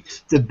climbing.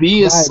 The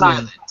B is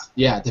silent.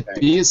 Yeah, the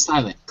B is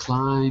silent.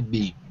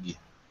 Climbing.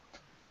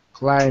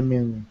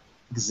 Climbing.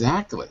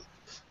 Exactly.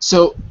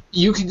 So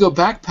you can go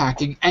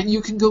backpacking and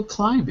you can go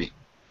climbing.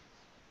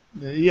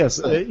 Yes,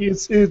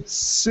 it's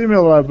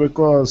similar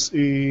because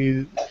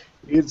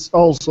it's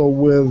also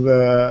with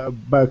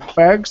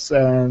backpacks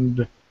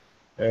and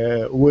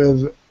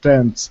with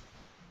tents.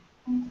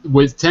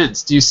 With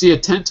tents. Do you see a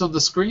tent on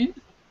the screen?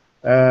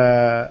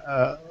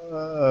 How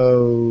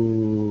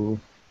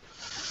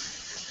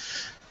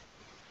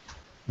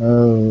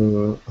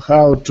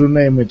to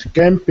name it?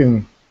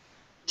 Camping.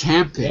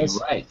 Camping, Yes.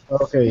 right.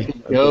 Okay. You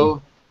can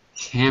go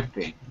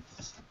camping.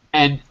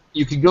 And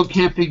you can go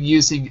camping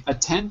using a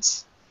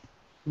tent,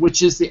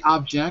 which is the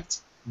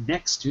object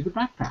next to the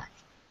backpack.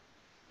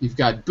 You've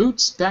got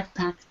boots,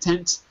 backpack,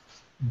 tent,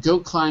 go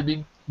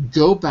climbing,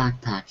 go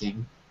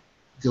backpacking,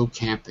 go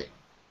camping.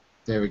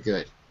 Very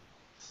good.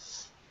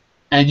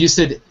 And you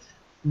said,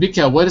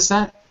 Mika, what is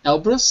that?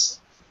 Elbrus?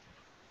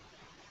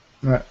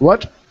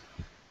 What?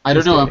 I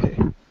don't know.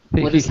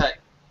 What is that?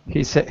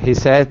 He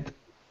said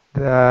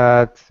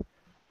that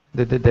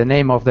the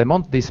name of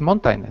this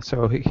mountain.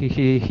 So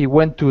he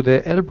went to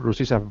the Elbrus.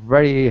 It's a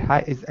very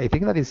high. I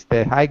think that is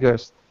the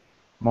highest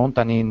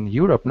mountain in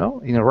Europe,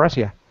 no? In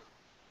Russia.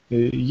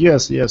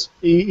 Yes.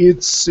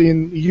 It's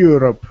in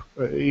Europe.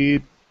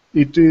 It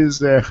is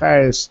the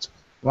highest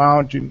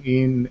mountain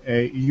in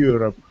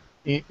Europe.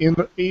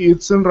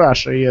 It's in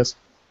Russia. Yes.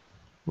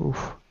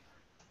 Oof.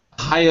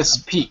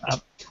 Highest peak,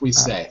 we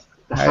say.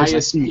 The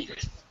highest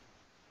peak.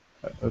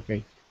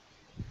 Okay.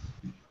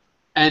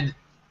 And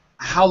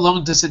how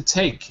long does it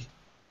take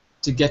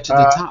to get to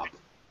the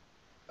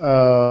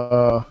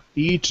top?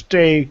 It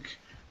take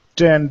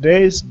 10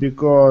 days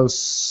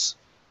because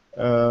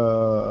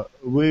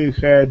we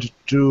had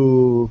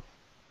to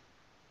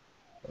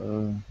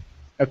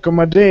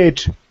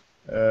accommodate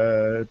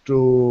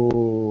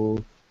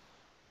to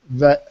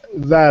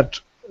that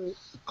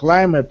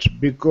climate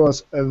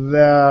because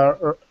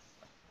there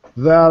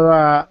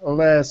are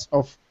less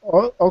of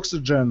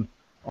oxygen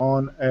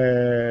on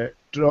a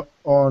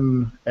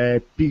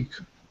peak.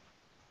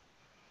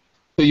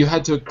 So you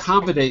had to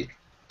accommodate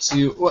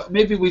to. Well,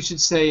 maybe we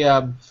should say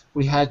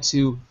we had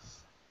to.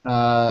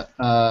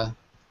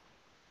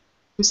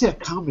 We say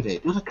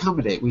accommodate, not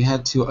accommodate. We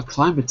had to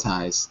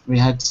acclimatize. We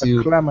had to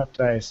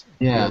acclimatize.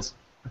 Yeah, Yes.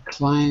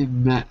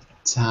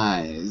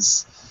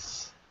 acclimatize.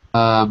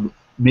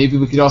 Maybe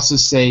we could also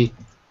say,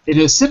 in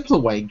a simpler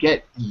way,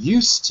 get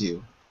used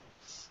to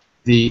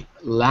the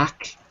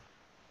lack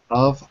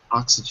of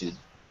oxygen.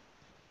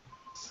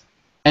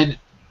 And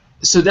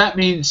so that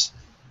means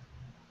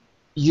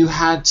you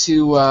had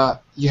to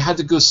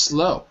go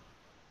slow,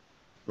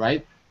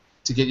 right,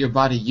 to get your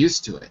body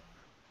used to it.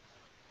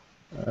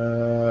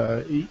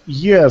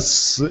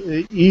 Yes,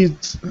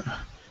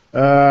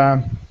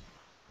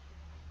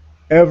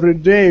 every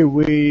day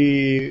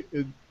we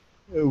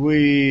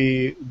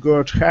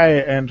got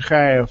higher and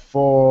higher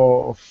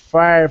for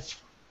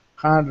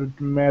 500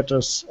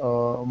 meters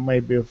or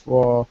maybe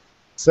for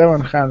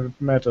 700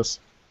 meters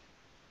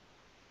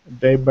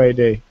day by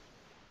day.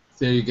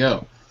 There you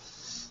go.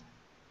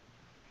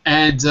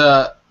 And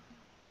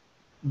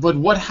but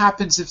what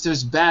happens if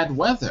there's bad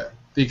weather?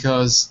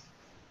 Because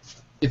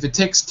if it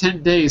takes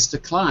 10 days to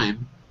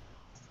climb,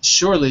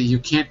 surely you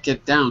can't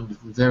get down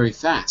very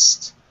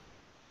fast.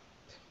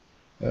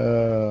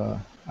 I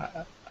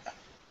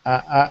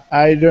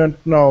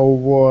don't know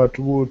what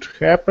would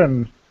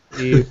happen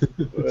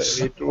if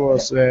it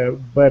was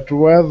bad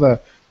weather,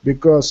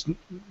 because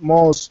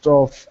most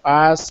of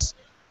us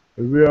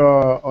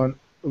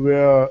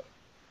were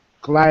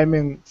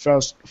climbing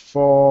first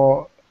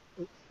for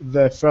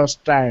the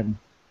first time.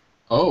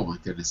 Oh my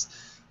goodness.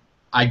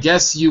 I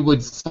guess you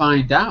would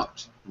find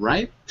out,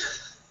 right?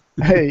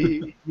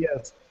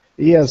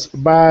 Yes,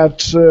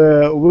 but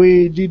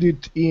we did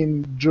it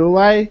in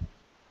July.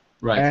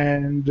 Right.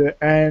 And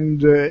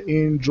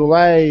in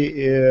July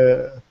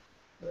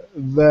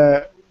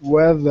the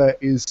weather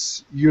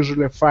is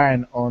usually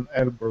fine on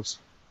Elbrus.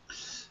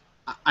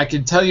 I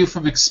can tell you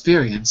from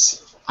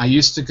experience. I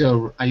used to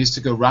go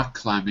rock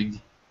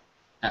climbing,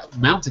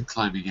 mountain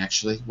climbing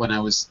actually, when I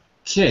was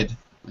a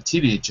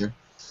teenager.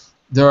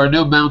 There are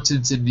no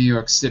mountains in New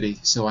York City,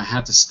 so I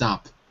had to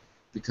stop.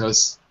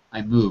 because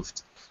I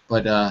moved,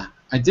 but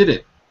I did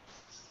it.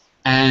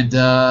 And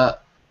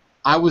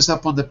I was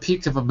up on the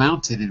peak of a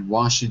mountain in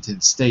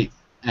Washington State,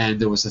 and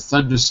there was a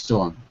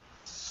thunderstorm.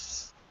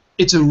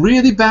 It's a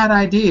really bad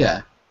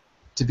idea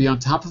to be on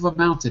top of a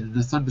mountain in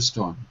a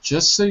thunderstorm.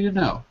 Just so you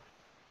know,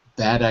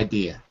 bad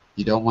idea.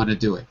 You don't want to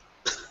do it.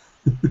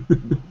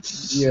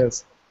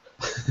 Yes.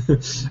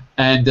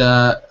 And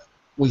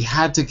we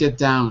had to get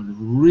down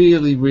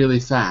really, really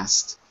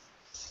fast.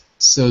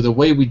 So the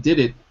way we did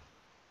it,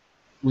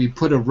 we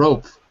put a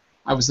rope.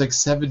 I was like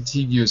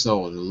 17 years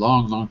old, a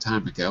long, long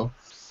time ago,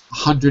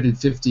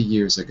 150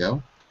 years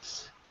ago.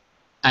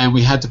 And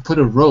we had to put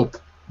a rope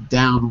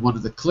down one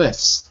of the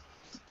cliffs.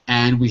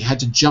 And we had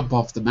to jump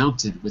off the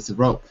mountain with the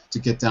rope to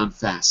get down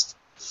fast.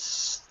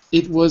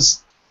 It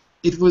was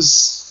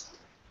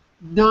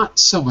not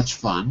so much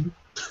fun.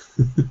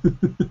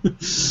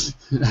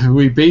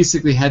 We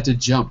basically had to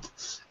jump,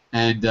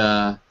 and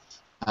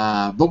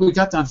but we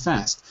got down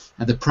fast.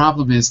 And the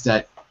problem is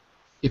that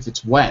if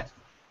it's wet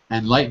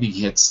and lightning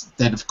hits,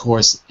 then of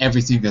course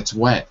everything that's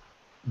wet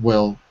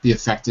will be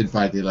affected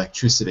by the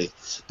electricity.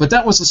 But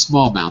that was a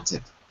small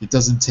mountain. It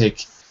doesn't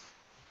take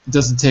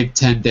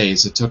 10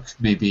 days. It took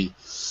maybe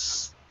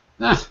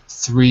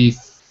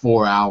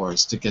 3-4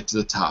 hours to get to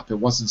the top. It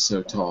wasn't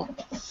so tall.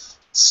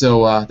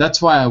 So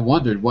that's why I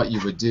wondered what you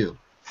would do.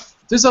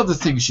 There's other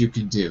things you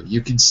can do.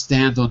 You can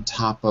stand on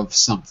top of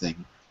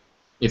something.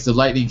 If the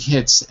lightning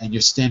hits and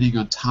you're standing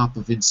on top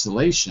of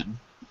insulation,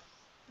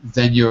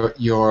 then you're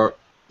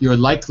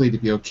likely to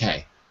be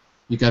okay.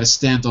 You got to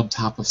stand on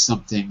top of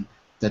something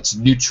that's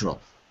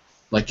neutral,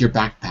 like your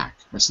backpack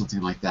or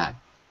something like that,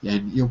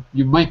 and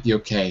you might be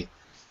okay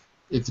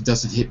if it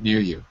doesn't hit near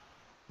you.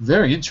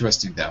 Very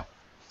interesting, though.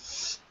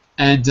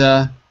 And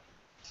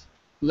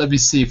let me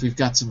see if we've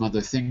got some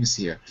other things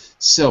here.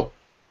 So,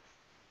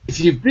 if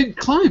you've been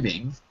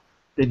climbing,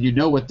 then you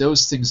know what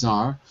those things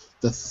are.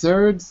 The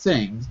third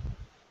thing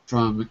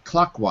from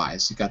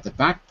clockwise, you got the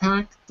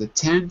backpack, the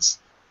tent,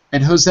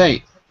 and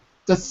Jose,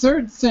 the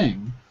third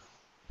thing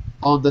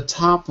on the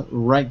top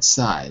right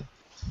side,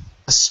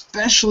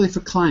 especially for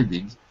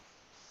climbing,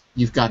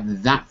 you've got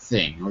that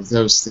thing or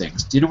those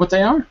things. Do you know what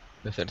they are?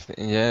 The third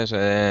thing, yes,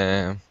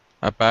 a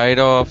pair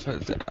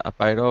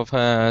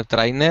of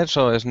trainers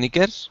or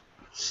sneakers.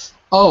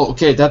 Oh,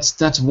 okay.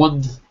 That's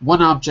one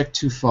object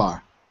too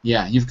far.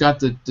 Yeah, you've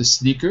got the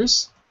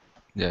sneakers,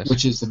 Yes.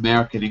 which is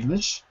American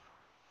English.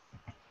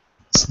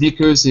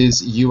 Sneakers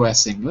is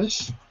U.S.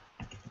 English.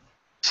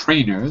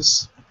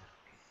 Trainers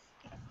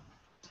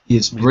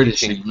is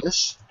British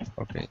English.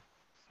 Okay.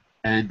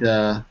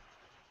 And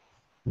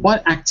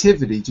what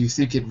activity do you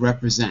think it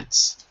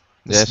represents?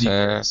 The Yes,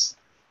 sneakers.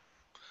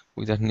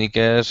 with the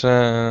sneakers,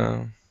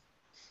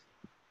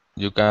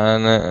 you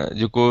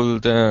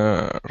could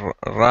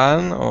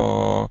run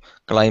or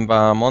climb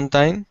a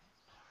mountain.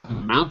 A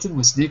mountain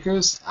with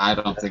sneakers? I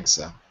don't think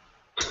so.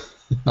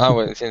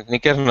 Well,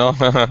 sneakers no.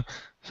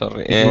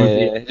 Sorry.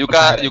 It would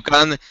be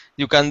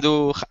You can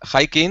do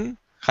hiking.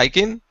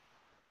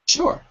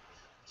 Sure.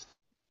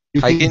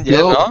 You Hiking, can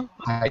yes, go no?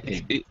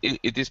 hiking.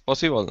 It is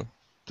possible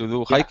to do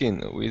Yeah. hiking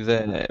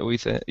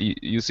with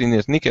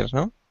using sneakers,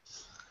 no?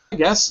 I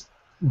guess,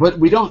 but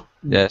we don't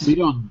Yes.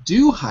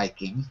 do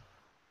hiking.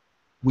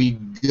 We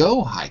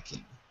go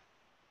hiking,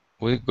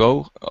 We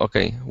go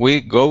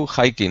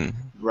hiking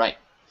right?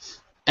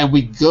 And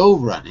we go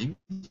running.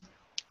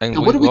 and And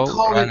we what do we go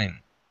call running. it?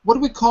 What do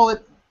we call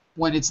it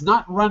when it's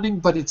not running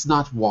but it's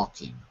not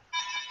walking?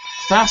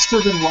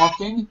 Faster than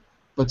walking,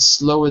 but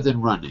slower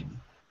than running.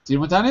 Do you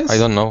know what that is? I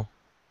don't know.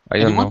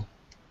 Anyone?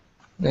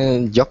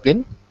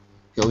 Jogging.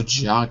 Go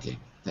jogging.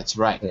 That's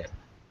right. Yeah.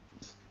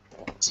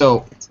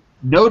 So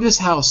notice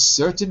how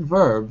certain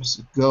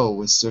verbs go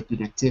with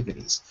certain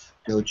activities.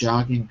 Go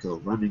jogging, go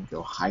running,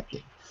 go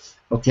hiking.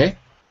 Okay?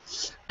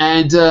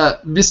 And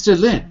Mr.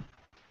 Lin,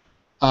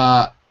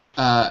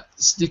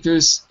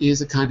 sneakers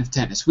is a kind of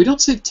tennis. We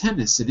don't say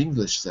tennis in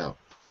English, though.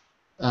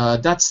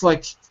 That's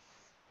like,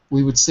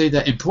 we would say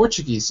that in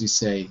Portuguese you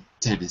say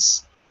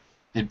tennis,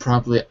 and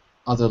probably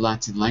other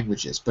Latin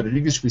languages. But in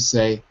English we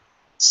say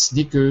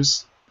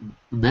sneakers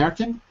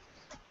American,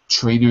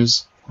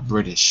 trainers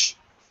British.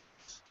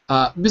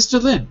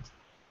 Mr. Lin,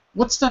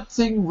 what's that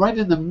thing right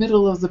in the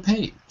middle of the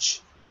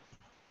page?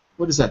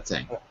 What is that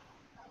thing?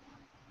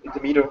 In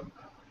the middle.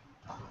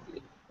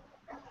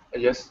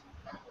 Yes.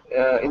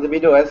 In the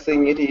middle, I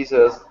think it is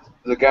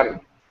the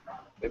gun,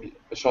 maybe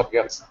a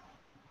shotgun.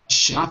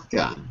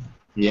 Shotgun.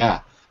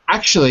 Yeah.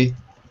 Actually,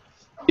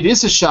 it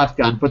is a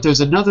shotgun, but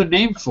there's another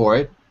name for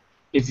it.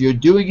 If you're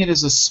doing it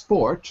as a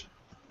sport,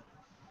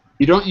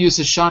 you don't use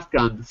a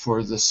shotgun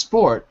for the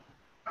sport.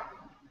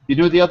 You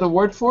know the other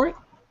word for it?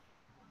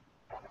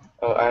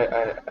 Oh,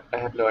 I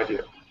have no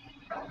idea.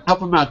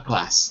 Help him out,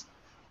 class.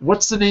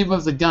 What's the name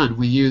of the gun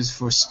we use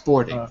for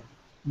sporting?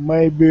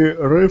 Maybe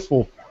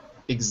rifle.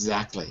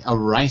 Exactly. A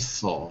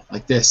rifle.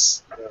 Like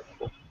this.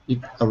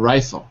 A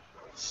rifle.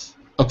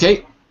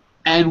 Okay.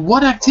 And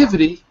what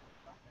activity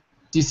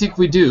do you think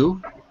we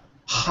do,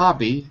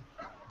 hobby,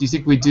 do you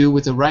think we do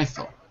with a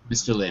rifle,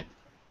 Mr. Lin?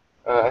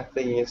 I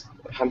think it's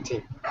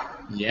hunting.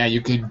 Yeah,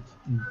 you can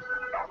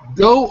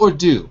go or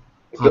do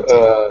Go,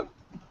 hunting.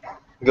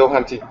 go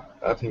hunting.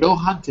 I think. Go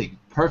hunting.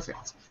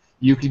 Perfect.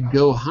 You can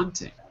go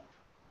hunting.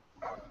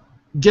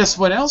 Guess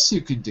what else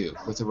you can do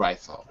with a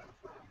rifle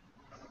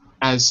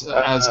as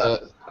as Uh,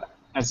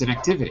 a as an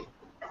activity?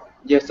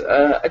 yes.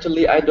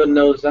 Actually, I don't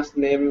know that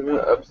name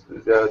of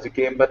the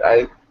game, but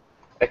I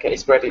can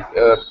express it.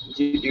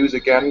 You use a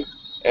gun,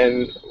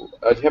 and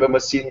you have a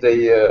machine.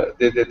 They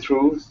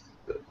throw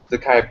the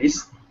kind of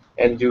beast,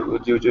 and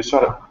you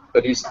shot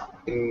a beast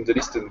in the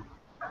distance,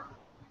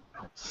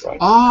 right?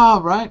 Ah,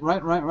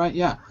 right.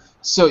 Yeah.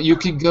 So you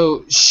can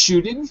go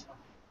shooting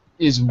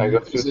is I go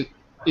is shoot.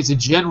 a is a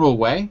general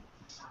way,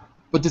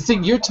 but the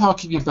thing you're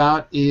talking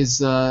about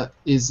is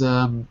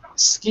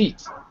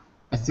skeet.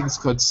 I think it's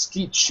called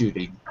skeet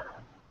shooting.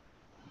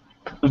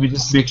 Let me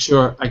just make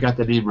sure I got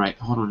the name right.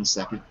 Hold on a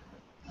second.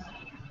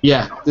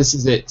 Yeah, this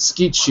is it.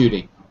 Skeet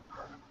shooting.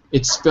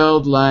 It's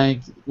spelled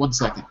like, one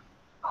second.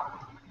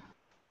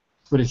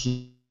 Put it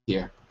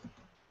here.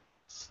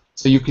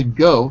 So you can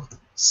go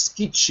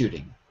skeet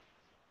shooting.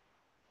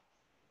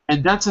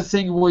 And that's a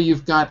thing where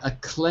you've got I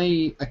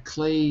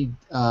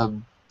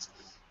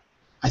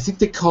think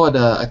they call it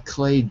a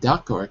clay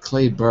duck or a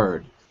clay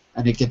bird,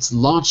 and it gets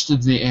launched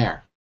into the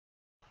air,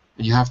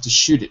 and you have to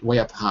shoot it way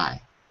up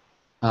high.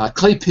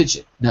 Clay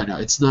pigeon. No,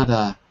 it's not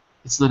a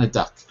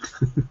duck.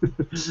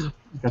 You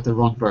got the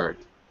wrong bird.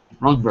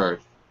 Wrong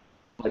bird.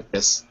 Like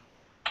this.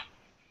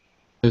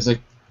 There's a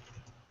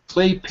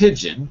clay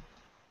pigeon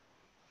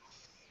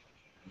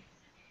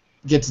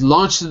gets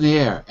launched in the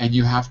air, and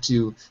you have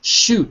to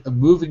shoot a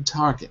moving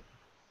target.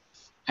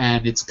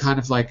 And it's kind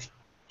of like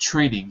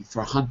training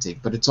for hunting,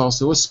 but it's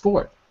also a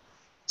sport.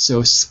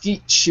 So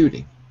skeet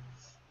shooting.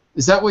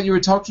 Is that what you were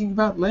talking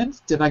about, Lynn?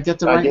 Did I get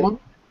the right Yes, one?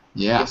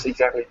 Yeah. yes,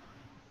 exactly.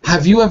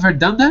 Have you ever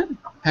done that?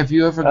 Have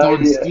you ever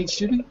gone Yeah. skeet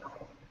shooting?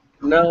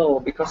 No,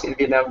 because in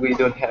Vietnam we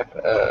don't have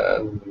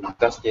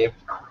that game.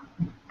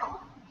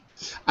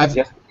 I've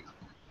Yes,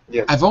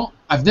 yes,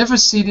 I've never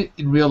seen it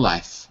in real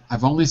life.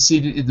 I've only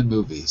seen it in the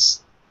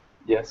movies.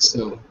 yes.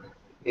 So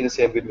It's the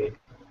same with me.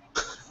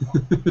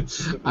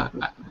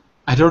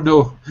 I don't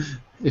know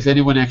if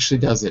anyone actually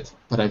does it,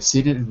 but I've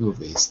seen it in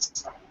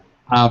movies.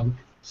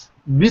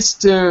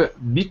 Mr.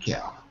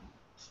 Mikkel,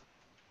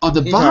 on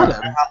the Teacher,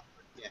 bottom,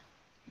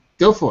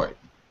 go for it.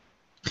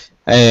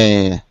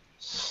 uh,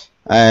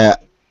 uh,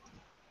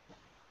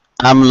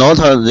 I'm not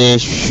the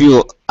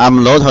sure.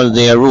 I'm not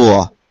the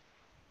rule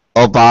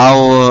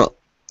about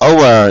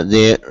over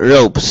the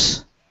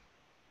ropes.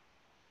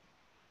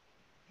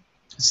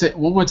 Say it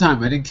one more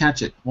time. I didn't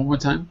catch it. One more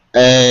time.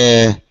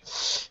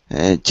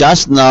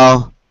 Just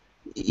now,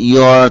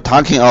 you're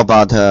talking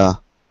about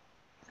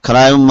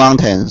climb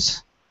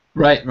mountains.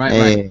 Right.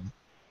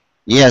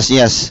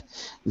 Yes.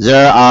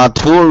 There are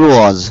two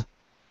rules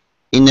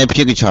in the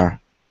picture.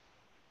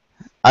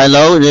 I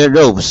know the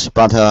ropes,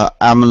 but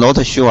I'm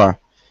not sure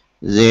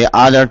the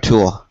other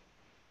two.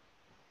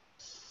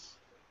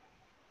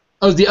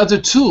 Oh, the other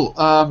tool.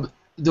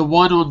 The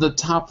one on the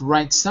top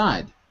right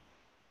side.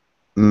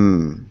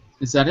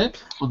 Is that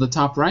it? On the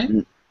top right?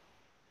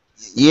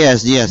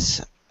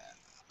 Yes.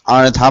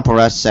 On the top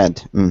right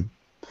side. One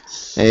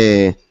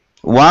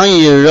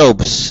is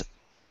ropes,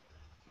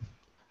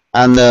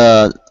 and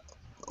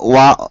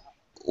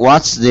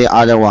what's the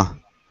other one?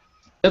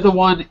 The other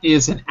one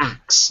is an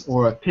axe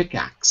or a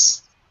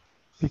pickaxe.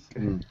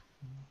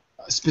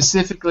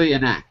 Specifically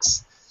an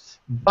axe.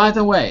 By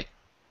the way,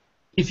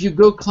 if you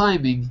go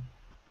climbing,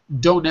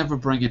 don't ever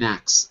bring an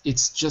axe.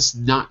 It's just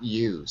not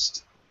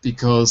used.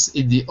 Because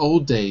in the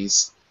old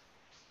days,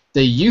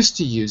 they used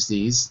to use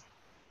these,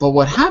 but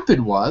what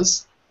happened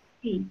was,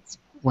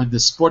 when the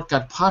sport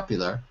got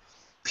popular,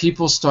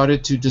 people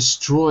started to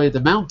destroy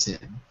the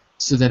mountain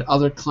so that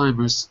other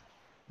climbers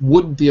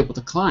wouldn't be able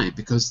to climb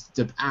because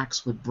the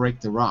axe would break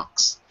the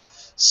rocks.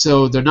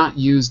 So they're not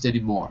used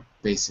anymore,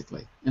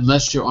 basically,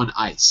 unless you're on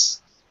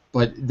ice.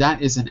 But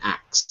that is an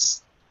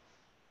axe.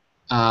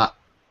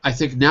 I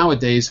think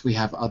nowadays we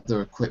have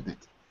other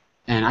equipment.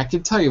 And I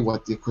can tell you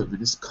what the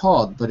equipment is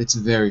called, but it's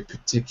very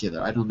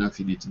particular. I don't know if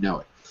you need to know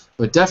it.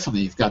 But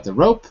definitely, you've got the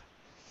rope.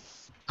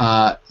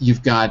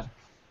 You've got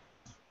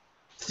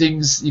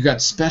things. You've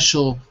got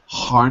special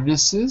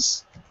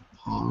harnesses.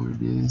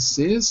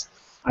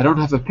 I don't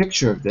have a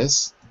picture of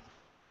this,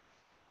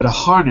 but a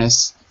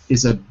harness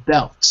is a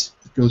belt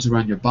that goes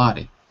around your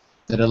body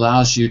that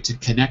allows you to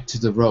connect to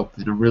the rope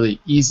in a really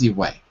easy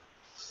way.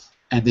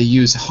 And they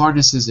use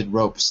harnesses and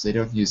ropes. They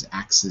don't use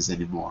axes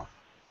anymore.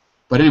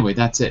 But anyway,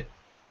 that's it.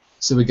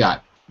 So we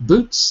got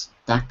boots,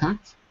 backpack,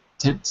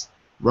 tent,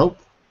 rope,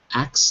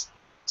 axe,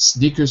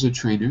 sneakers or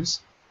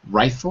trainers,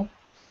 rifle,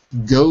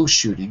 go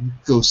shooting,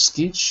 go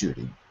skeet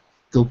shooting,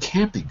 go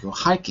camping, go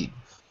hiking,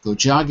 go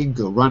jogging,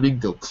 go running,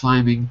 go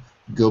climbing,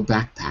 go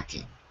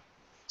backpacking.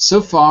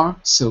 So far,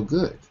 so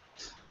good.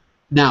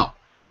 Now,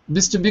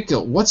 Mr.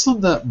 Mikkel, what's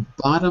on the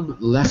bottom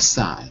left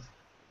side?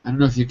 I don't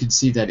know if you can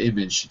see that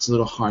image. It's a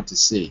little hard to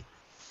see.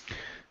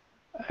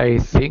 I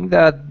think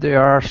that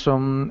there are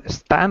some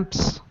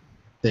stamps.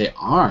 They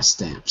are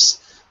stamps.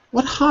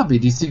 What hobby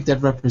do you think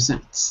that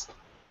represents?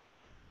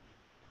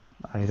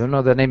 I don't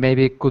know the name.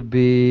 Maybe it could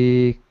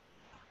be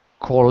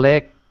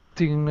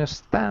collecting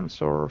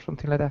stamps or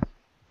something like that.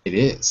 It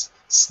is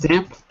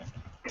stamp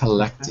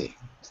collecting.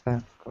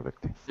 Stamp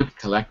collecting. Stamp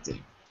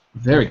collecting.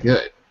 Very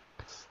good.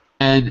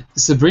 And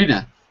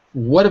Sabrina,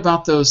 what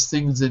about those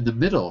things in the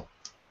middle,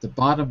 the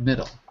bottom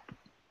middle?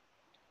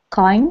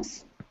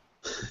 Coins?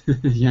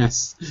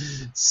 Yes.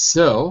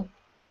 So,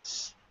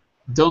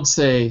 don't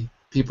say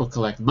people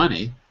collect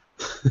money,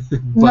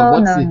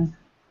 but No.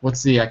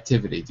 what's the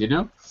activity? Do you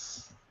know?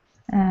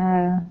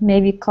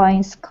 Maybe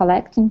coins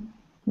collecting,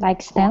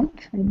 like stamp.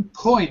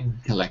 Coin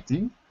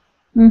collecting.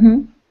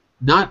 Mm-hmm.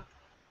 Not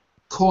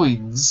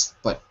coins,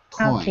 but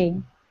coin.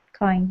 Okay,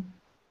 coin.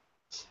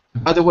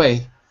 By the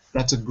way,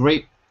 that's a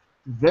great,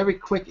 very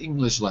quick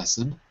English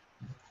lesson.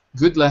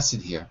 Good lesson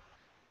here.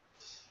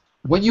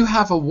 When you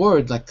have a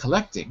word like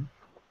collecting,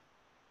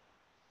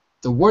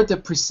 the word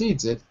that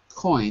precedes it,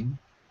 coin,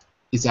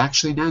 is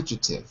actually an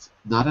adjective,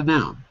 not a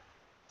noun.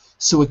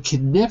 So it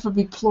can never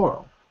be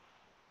plural.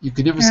 You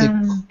can never say,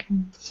 Okay.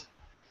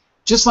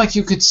 just like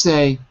you could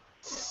say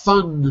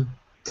fun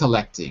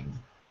collecting,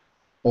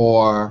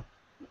 or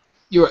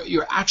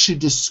you're actually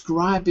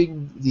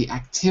describing the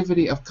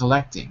activity of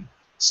collecting,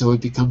 so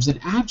it becomes an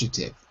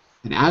adjective.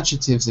 And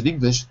adjectives in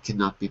English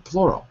cannot be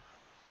plural.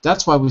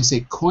 That's why we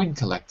say coin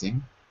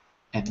collecting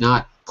and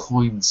not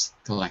coins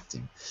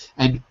collecting.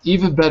 And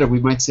even better, we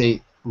might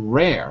say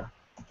rare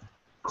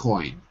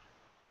coin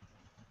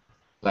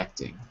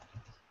collecting,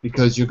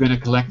 because you're going to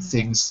collect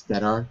things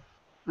that are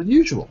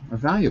unusual or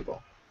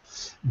valuable.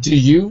 Do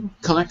you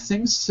collect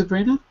things,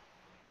 Sabrina?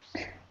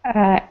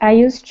 I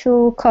used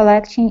to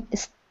collecting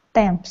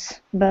stamps,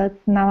 but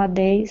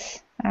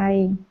nowadays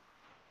I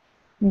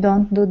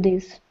don't do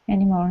this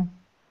anymore.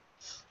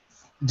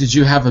 Did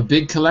you have a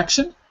big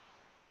collection?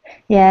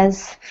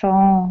 Yes,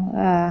 from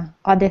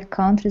other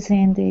countries,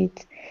 and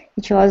it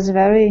was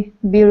very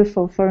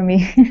beautiful for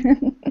me.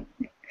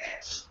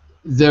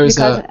 There's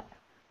because,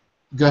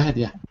 Go ahead,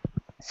 yeah.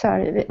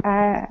 Sorry,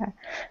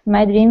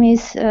 my dream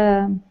is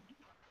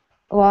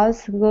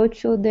was go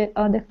to the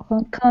other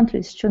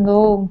countries to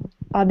know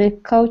other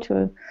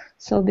culture.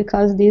 So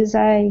because this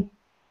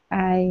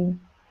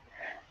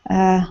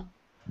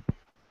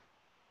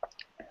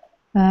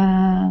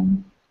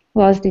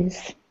was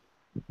this.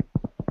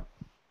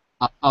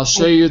 I'll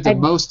show you the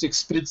most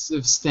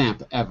expensive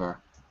stamp ever.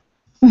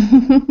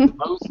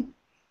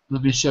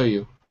 Let me show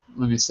you.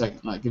 Give me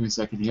a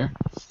second here.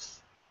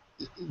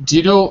 Do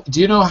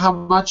you know how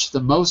much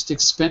the most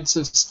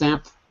expensive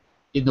stamp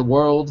in the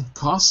world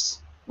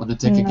costs? Want to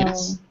take a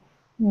guess?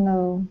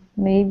 No,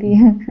 maybe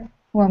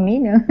 1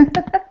 million.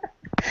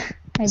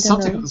 I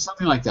don't know.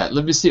 Something like that.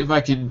 Let me see if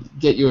I can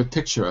get you a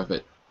picture of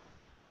it.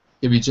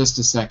 Give me just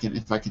a second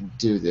if I can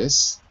do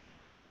this.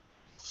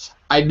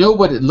 I know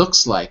what it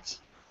looks like,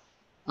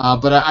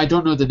 but I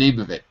don't know the name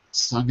of it.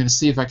 So I'm going to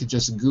see if I can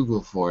just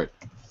Google for it.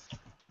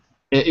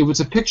 It was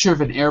a picture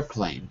of an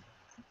airplane.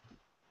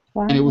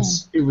 Wow. And it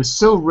was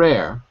so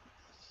rare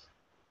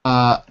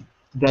that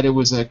it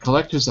was a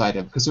collector's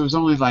item, because there was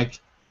only like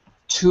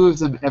 2 of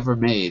them ever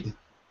made.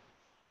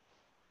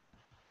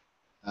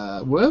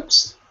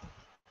 Whoops.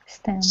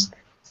 Stamp.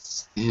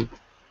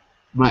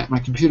 My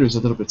computer's a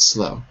little bit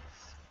slow.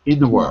 In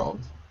the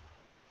world.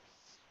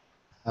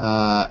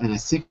 And I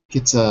think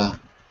it's a...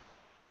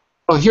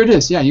 Oh, here it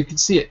is. Yeah, you can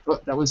see it.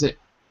 Oh, that was it.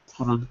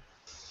 Hold on.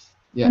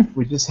 Yeah,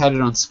 we just had it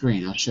on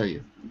screen. I'll show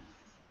you.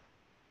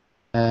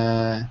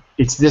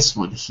 It's this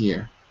one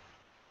here.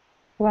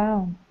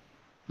 Wow.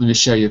 Let me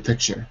show you a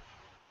picture.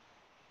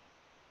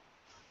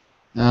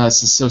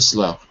 This is so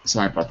slow.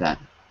 Sorry about that.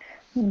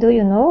 Do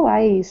you know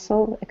why it's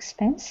so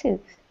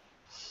expensive?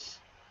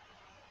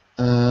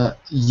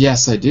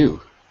 Yes, I do.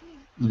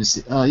 Let me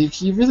see.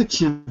 You really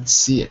can't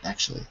see it,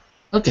 actually.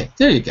 Okay,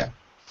 there you go.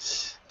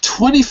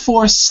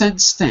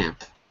 24-cent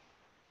stamp.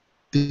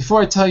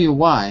 Before I tell you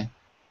why,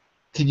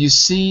 can you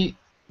see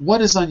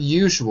what is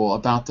unusual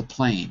about the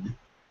plane?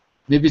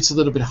 Maybe it's a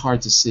little bit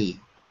hard to see.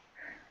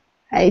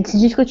 It's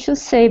difficult to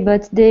say,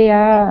 but they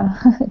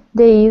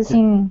use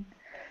in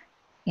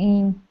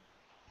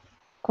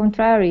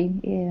contrary.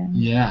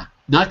 Yeah,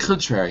 not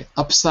contrary.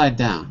 Upside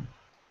down.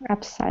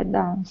 Upside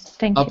down.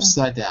 Thank you.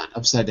 Upside down.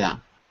 Upside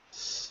down.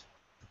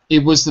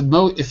 It was the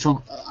most.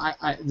 From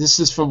this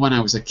is from when I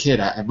was a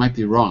kid. I might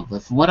be wrong,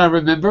 but from what I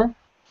remember,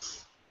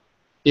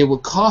 it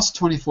would cost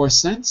 24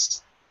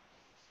 cents,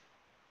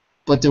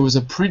 but there was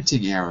a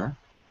printing error,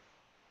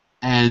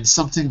 and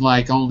something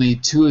like only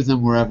 2 of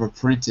them were ever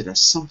printed, or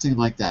something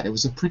like that. It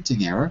was a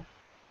printing error.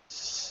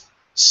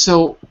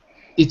 So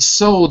it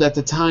sold at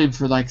the time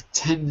for like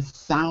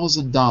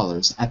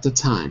 $10,000 at the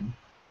time,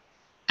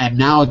 and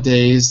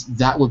nowadays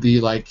that would be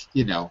like,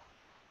 you know,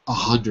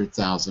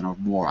 100,000 or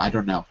more. I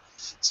don't know,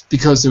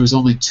 because there was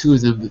only 2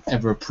 of them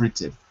ever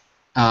printed,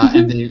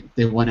 and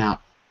they went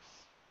out.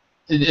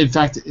 In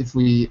fact, if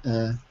we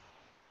let's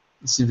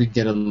see if we can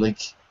get a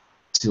link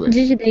to it.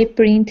 Did they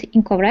print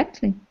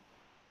incorrectly?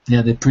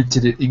 Yeah, they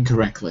printed it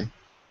incorrectly.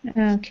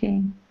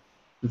 Okay.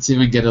 Let's see if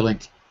we can get a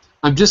link.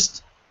 I'm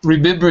just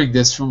remembering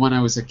this from when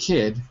I was a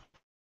kid,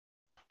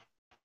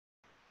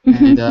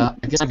 and I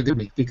guess I'm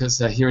good because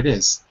here it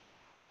is.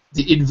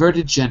 The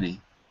inverted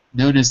Jenny,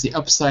 known as the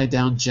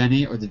upside-down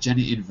Jenny or the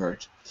Jenny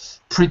invert,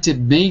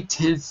 printed May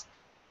 10th,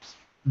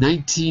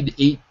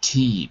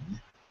 1918.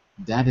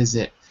 That is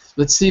it.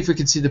 Let's see if we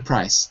can see the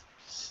price.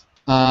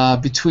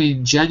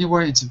 Between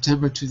January and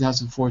September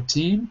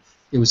 2014,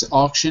 it was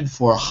auctioned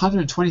for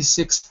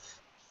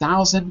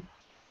 $126,000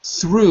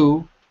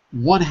 through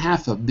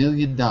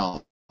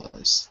 $500,000.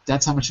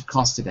 That's how much it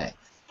costs today.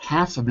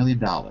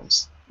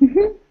 $500,000.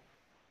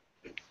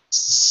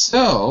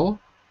 So,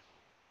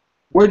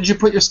 where did you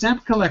put your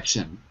stamp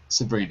collection,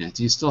 Sabrina?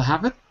 Do you still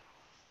have it?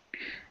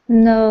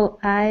 No,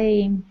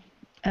 I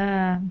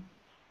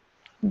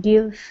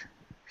give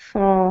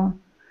for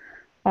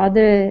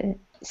other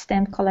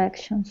stamp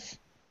collections.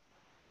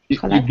 You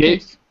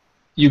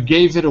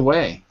gave it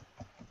away.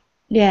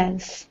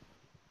 Yes.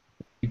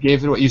 You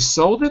gave it away. You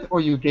sold it or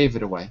you gave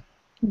it away?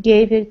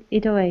 Gave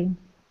it away.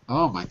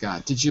 Oh my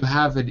God! Did you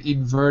have an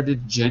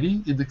inverted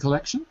Jenny in the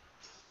collection?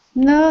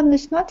 No,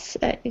 it's not.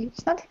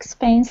 It's not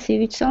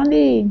expensive. It's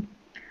only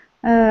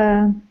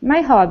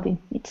my hobby.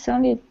 It's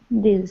only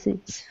this.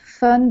 It's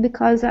fun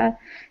because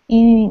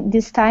in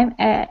this time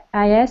I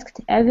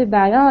asked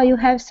everybody, "Oh, you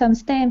have some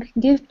stamp?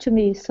 Give to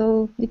me."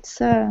 So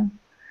it's a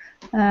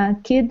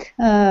kid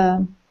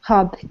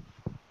hobby.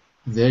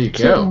 There you go.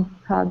 Children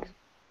hobby.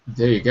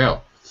 There you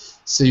go.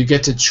 So you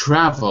get to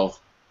travel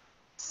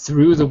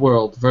through the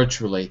world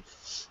virtually,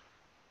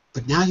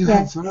 but now you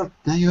Yes.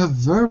 have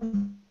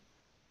verb.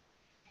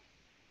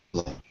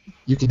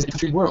 You can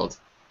see the world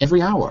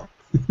every hour.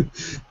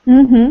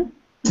 Mm-hmm.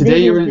 Today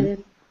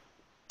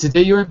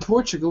you're in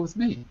Portugal with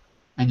me,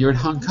 and you're in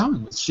Hong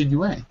Kong with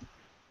Xinyue.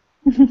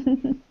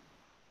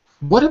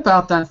 What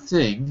about that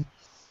thing,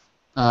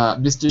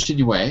 Mr.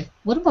 Xinyue?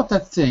 What about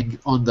that thing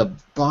on the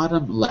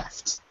bottom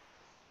left?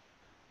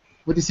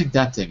 What do you think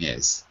that thing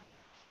is?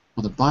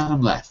 On the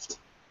bottom left.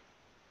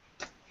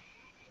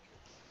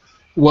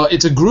 Well,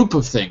 it's a group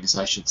of things,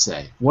 I should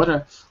say. What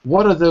are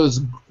those?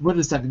 What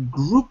is that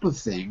group of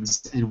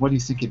things, and what do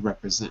you think it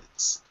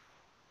represents?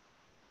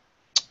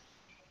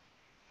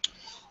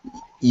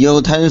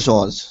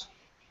 Utensils.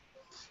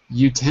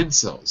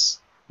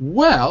 Utensils.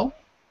 Well,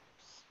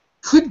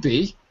 could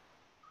be.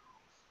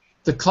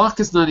 The clock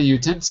is not a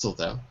utensil,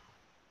 though.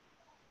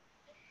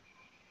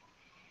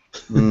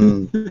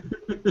 And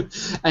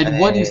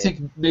what do you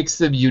think makes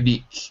them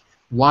unique?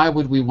 Why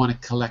would we want to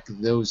collect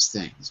those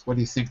things? What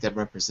do you think that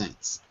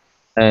represents?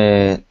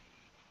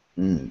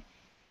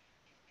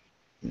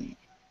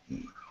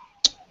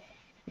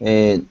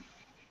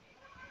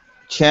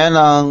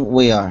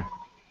 Challenware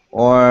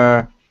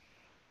or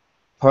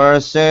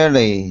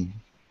porcelain.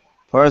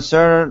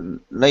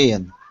 Porcelain.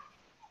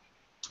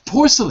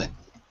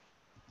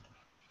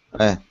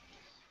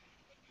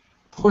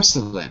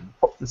 Porcelain.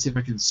 Let's see if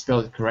I can spell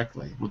it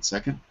correctly. 1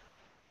 second.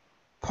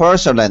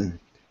 Porcelain.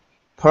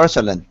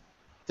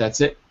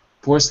 That's it.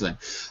 Porcelain.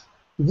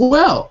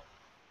 Well,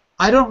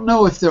 I don't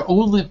know if they're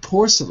only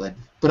porcelain,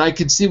 but I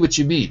can see what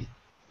you mean.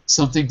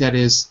 Something that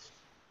is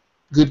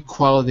good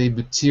quality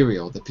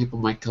material that people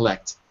might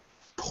collect.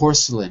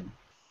 Porcelain,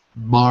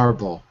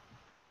 marble,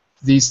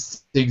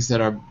 these things that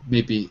are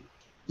maybe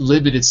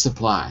limited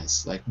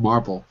supplies, like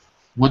marble.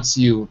 Once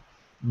you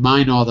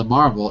mine all the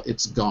marble,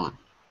 it's gone.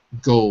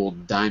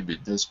 Gold,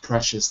 diamond, those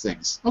precious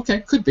things.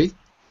 Okay, could be.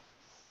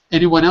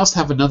 Anyone else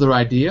have another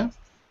idea?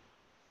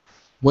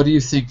 What do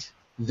you think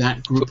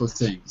that group of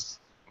things?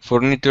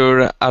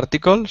 Furniture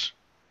articles?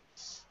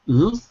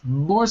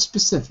 More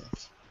specific.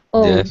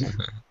 Old. Yes.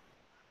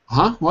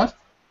 Huh? What?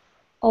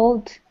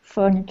 Old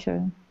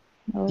furniture.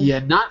 Old. Yeah,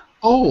 not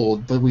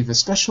old, but we have a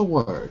special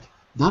word.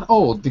 Not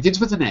old. Begins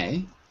with an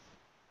A.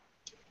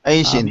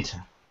 Ancient.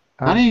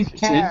 Not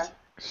ancient.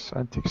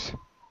 Antiques.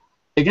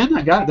 Again,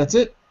 I got it. That's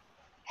it.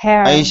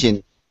 Hair.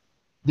 Ancient.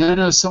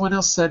 No, someone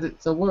else said it,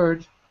 the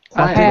word.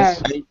 Hair.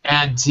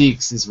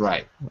 Antiques is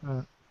right.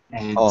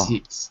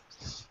 Antiques.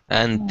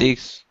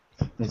 Antiques.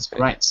 That's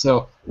right.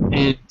 So,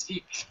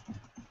 antique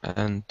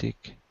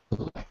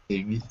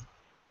collecting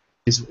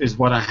is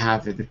what I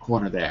have in the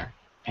corner there.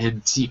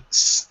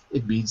 Antiques.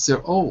 It means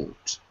they're old.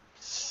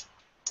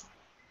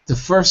 The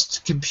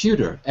first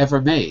computer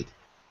ever made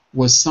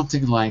was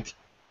something like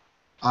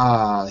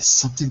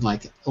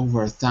over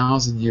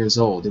 1,000 years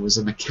old. It was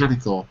a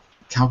mechanical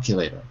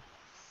calculator.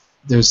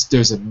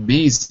 There's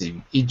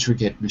amazing,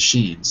 intricate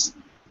machines,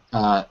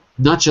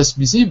 not just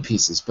museum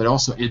pieces, but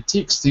also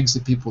antiques, things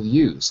that people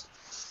use.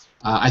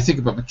 I think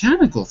about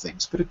mechanical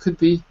things, but it could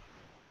be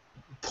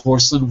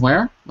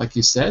porcelainware, like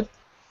you said.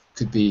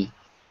 Could be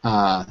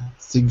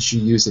things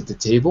you use at the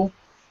table.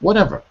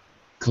 Whatever.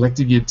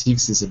 Collecting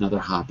antiques is another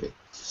hobby.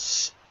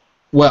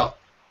 Well,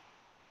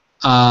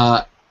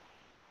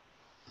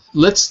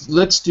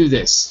 let's do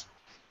this.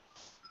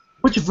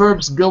 Which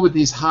verbs go with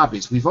these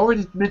hobbies? We've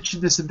already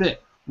mentioned this a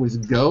bit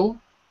with go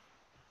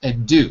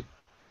and do.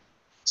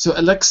 So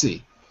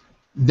Alexei,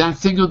 that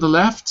thing on the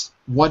left,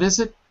 what is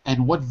it?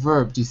 And what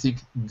verb do you think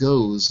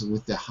goes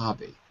with the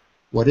hobby?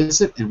 What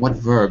is it, and what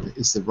verb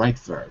is the right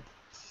verb?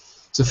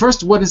 So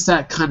first, what is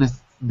that kind of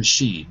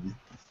machine?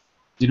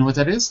 Do you know what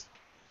that is?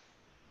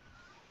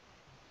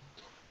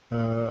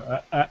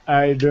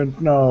 I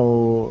don't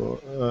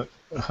know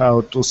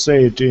how to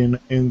say it in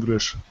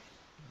English.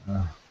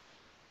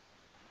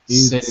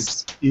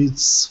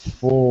 It's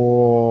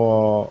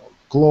for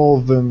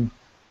clothing.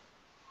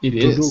 It To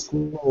do is.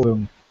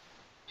 clothing.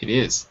 It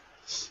is.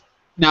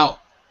 Now,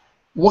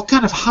 what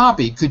kind of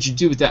hobby could you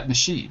do with that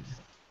machine?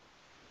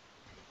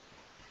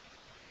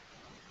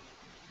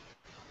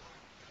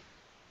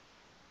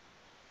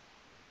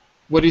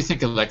 What do you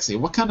think, Alexei?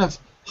 What kind of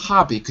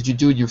hobby could you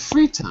do in your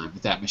free time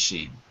with that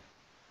machine?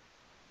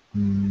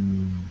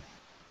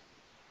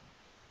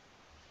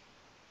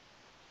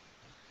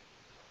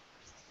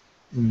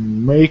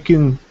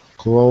 Making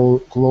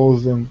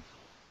clothing.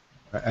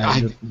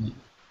 I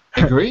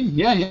agree.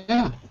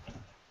 Yeah.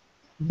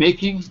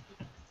 Making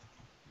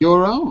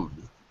your own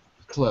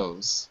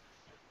clothes.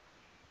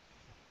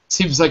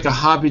 Seems like a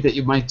hobby that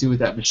you might do with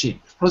that machine.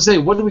 Jose,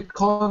 what do we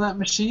call that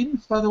machine,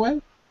 by the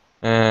way?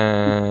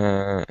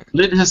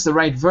 Lynn has the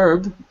right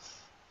verb.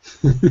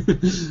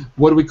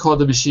 What do we call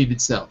the machine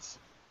itself?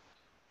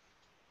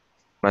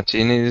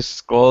 Machine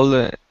is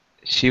called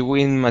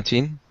sewing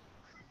machine.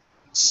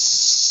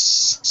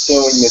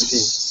 Sewing machine.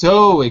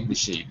 Sewing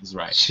machine is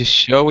right.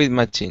 Sewing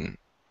machine.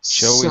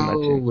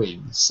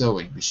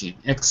 Sewing machine.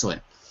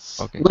 Excellent.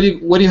 Okay.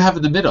 What do you have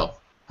in the middle,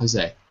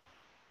 Jose? In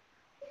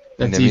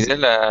That's the easy.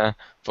 middle,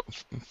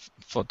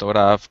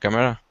 photograph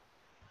camera.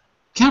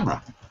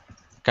 Camera.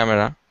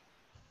 Camera.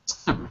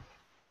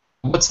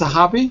 What's the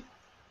hobby?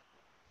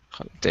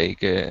 Take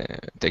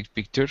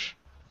pictures.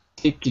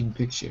 Taking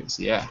pictures.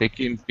 Yeah.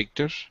 Taking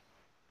pictures.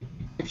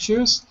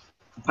 Pictures.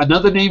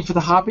 Another name for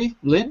the hobby,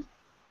 Lynn?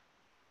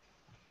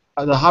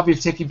 The hobby of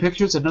taking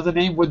pictures. Another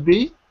name would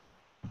be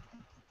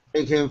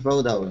Taking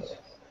photos.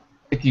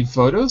 taking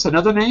photos.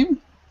 Another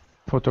name?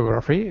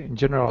 Photography in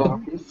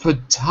general.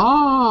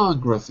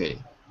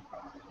 Photography.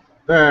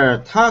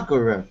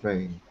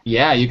 Photography.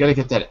 Yeah, you got to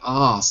get that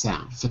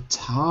sound.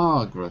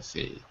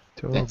 Photography.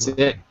 That's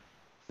it.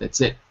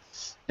 That's it.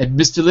 And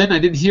Mr. Lin, I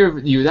didn't hear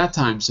you that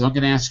time, so I'm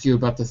going to ask you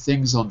about the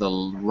things on the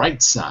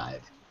right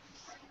side.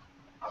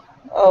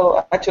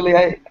 Oh, actually,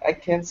 I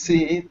can't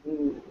see it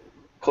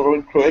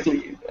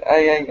correctly.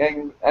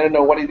 I don't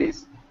know what it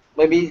is.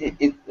 Maybe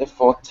it's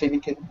for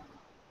technician.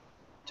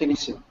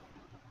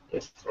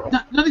 Yes, right.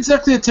 Not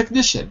exactly a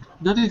technician.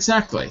 Not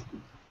exactly.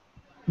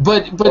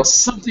 But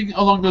something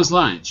along those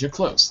lines. You're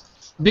close.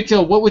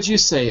 Mikhail, what would you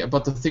say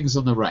about the things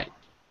on the right?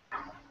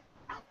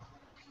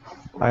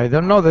 I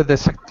don't know that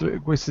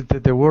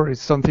the word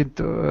is something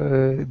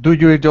to do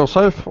you it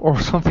yourself or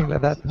something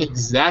like that.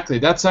 Exactly.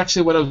 That's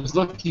actually what I was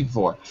looking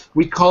for.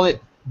 We call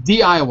it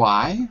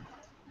DIY.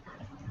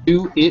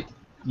 Do it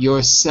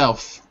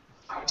yourself.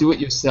 Do it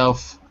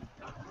yourself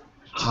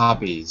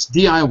hobbies.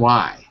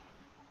 DIY.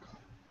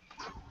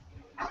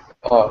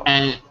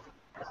 And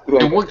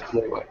what?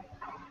 DIY.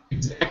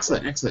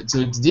 Excellent. So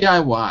it's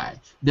DIY.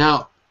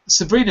 Now,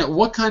 Sabrina,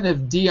 what kind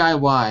of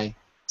DIY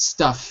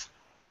stuff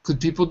could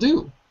people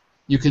do?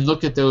 You can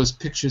look at those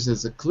pictures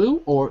as a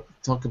clue or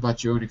talk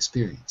about your own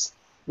experience.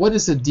 What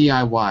is a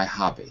DIY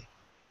hobby?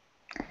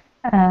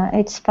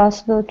 It's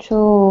possible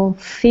to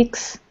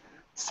fix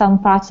some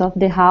parts of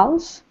the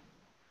house.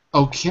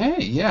 Okay,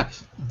 yeah.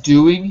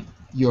 Doing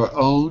your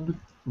own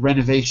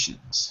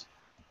renovations.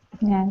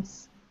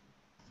 Yes.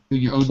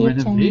 Doing your own Kitchen,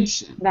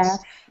 renovations.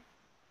 bath.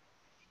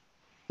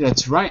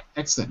 That's right.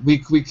 Excellent.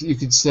 You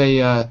could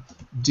say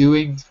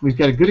doing. We've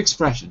got a good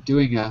expression.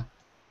 Doing a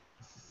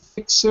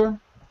fixer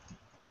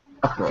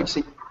upper.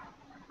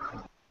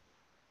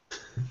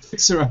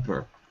 Fixer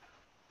upper.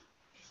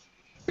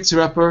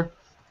 Fixer upper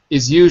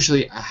is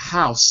usually a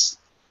house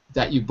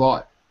that you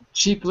bought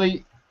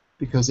cheaply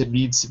because it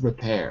needs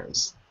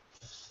repairs.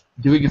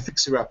 Doing a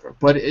fixer upper,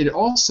 but it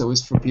also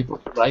is for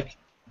people who like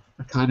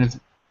a kind of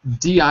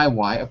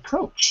DIY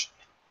approach.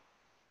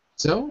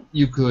 So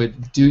you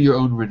could do your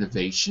own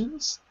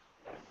renovations.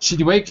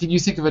 Shiniwei, can you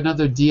think of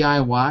another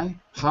DIY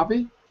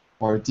hobby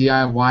or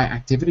DIY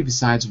activity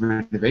besides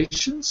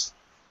renovations?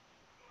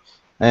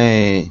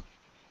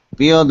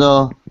 Build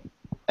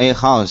a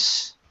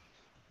house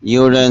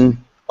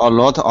using a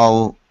lot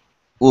of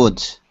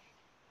wood.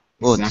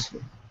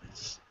 Exactly.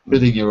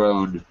 Building your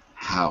own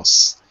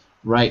house.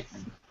 Right.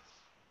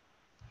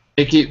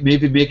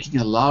 Maybe making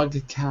a log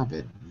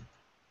cabin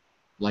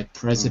like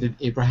President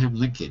Abraham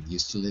Lincoln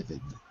used to live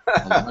in.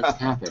 A log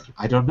cabin.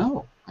 I don't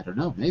know.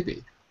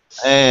 Maybe.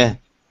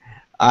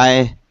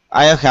 I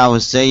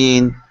have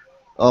seen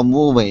a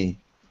movie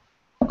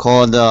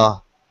called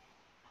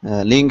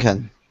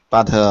Lincoln,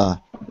 but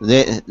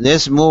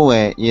this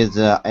movie is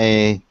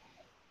a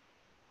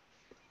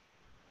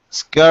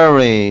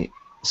scary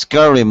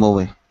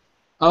movie.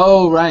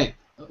 Oh, right.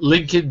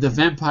 Lincoln the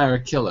Vampire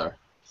Killer.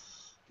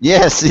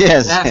 Yes.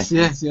 Yes.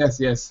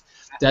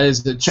 That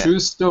is the true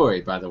story,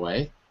 by the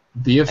way.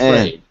 Be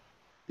afraid.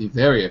 Be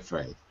very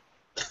afraid.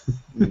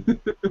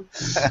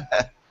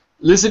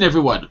 Listen,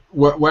 everyone.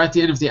 We're at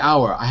the end of the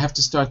hour. I have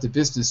to start the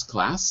business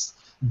class.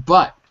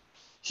 But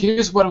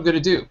here's what I'm going to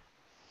do.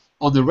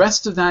 On the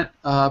rest of that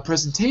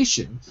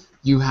presentation,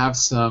 you have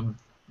some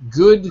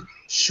good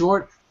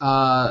short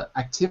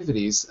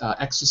activities,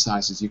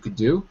 exercises you can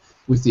do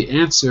with the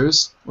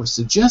answers or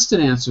suggested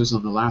answers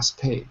on the last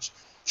page.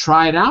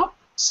 Try it out,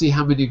 see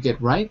how many you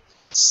get right.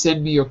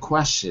 Send me your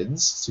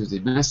questions through the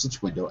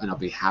message window, and I'll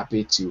be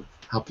happy to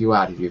help you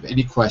out if you have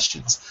any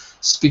questions.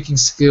 Speaking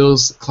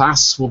skills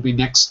class will be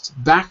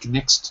back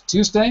next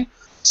Tuesday.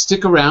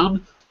 Stick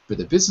around for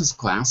the business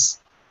class.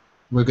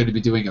 We're going to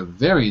be doing a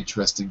very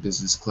interesting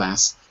business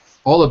class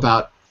all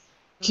about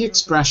key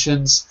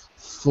expressions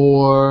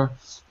for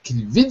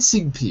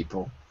convincing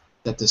people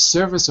that the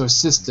service or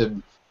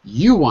system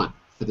you want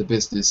for the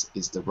business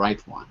is the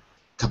right one.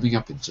 Coming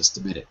up in just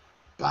a minute.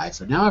 Bye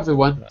for now,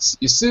 everyone. See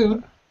you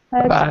soon.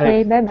 Okay,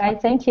 bye bye.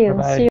 Thank you.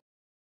 Bye-bye. See you.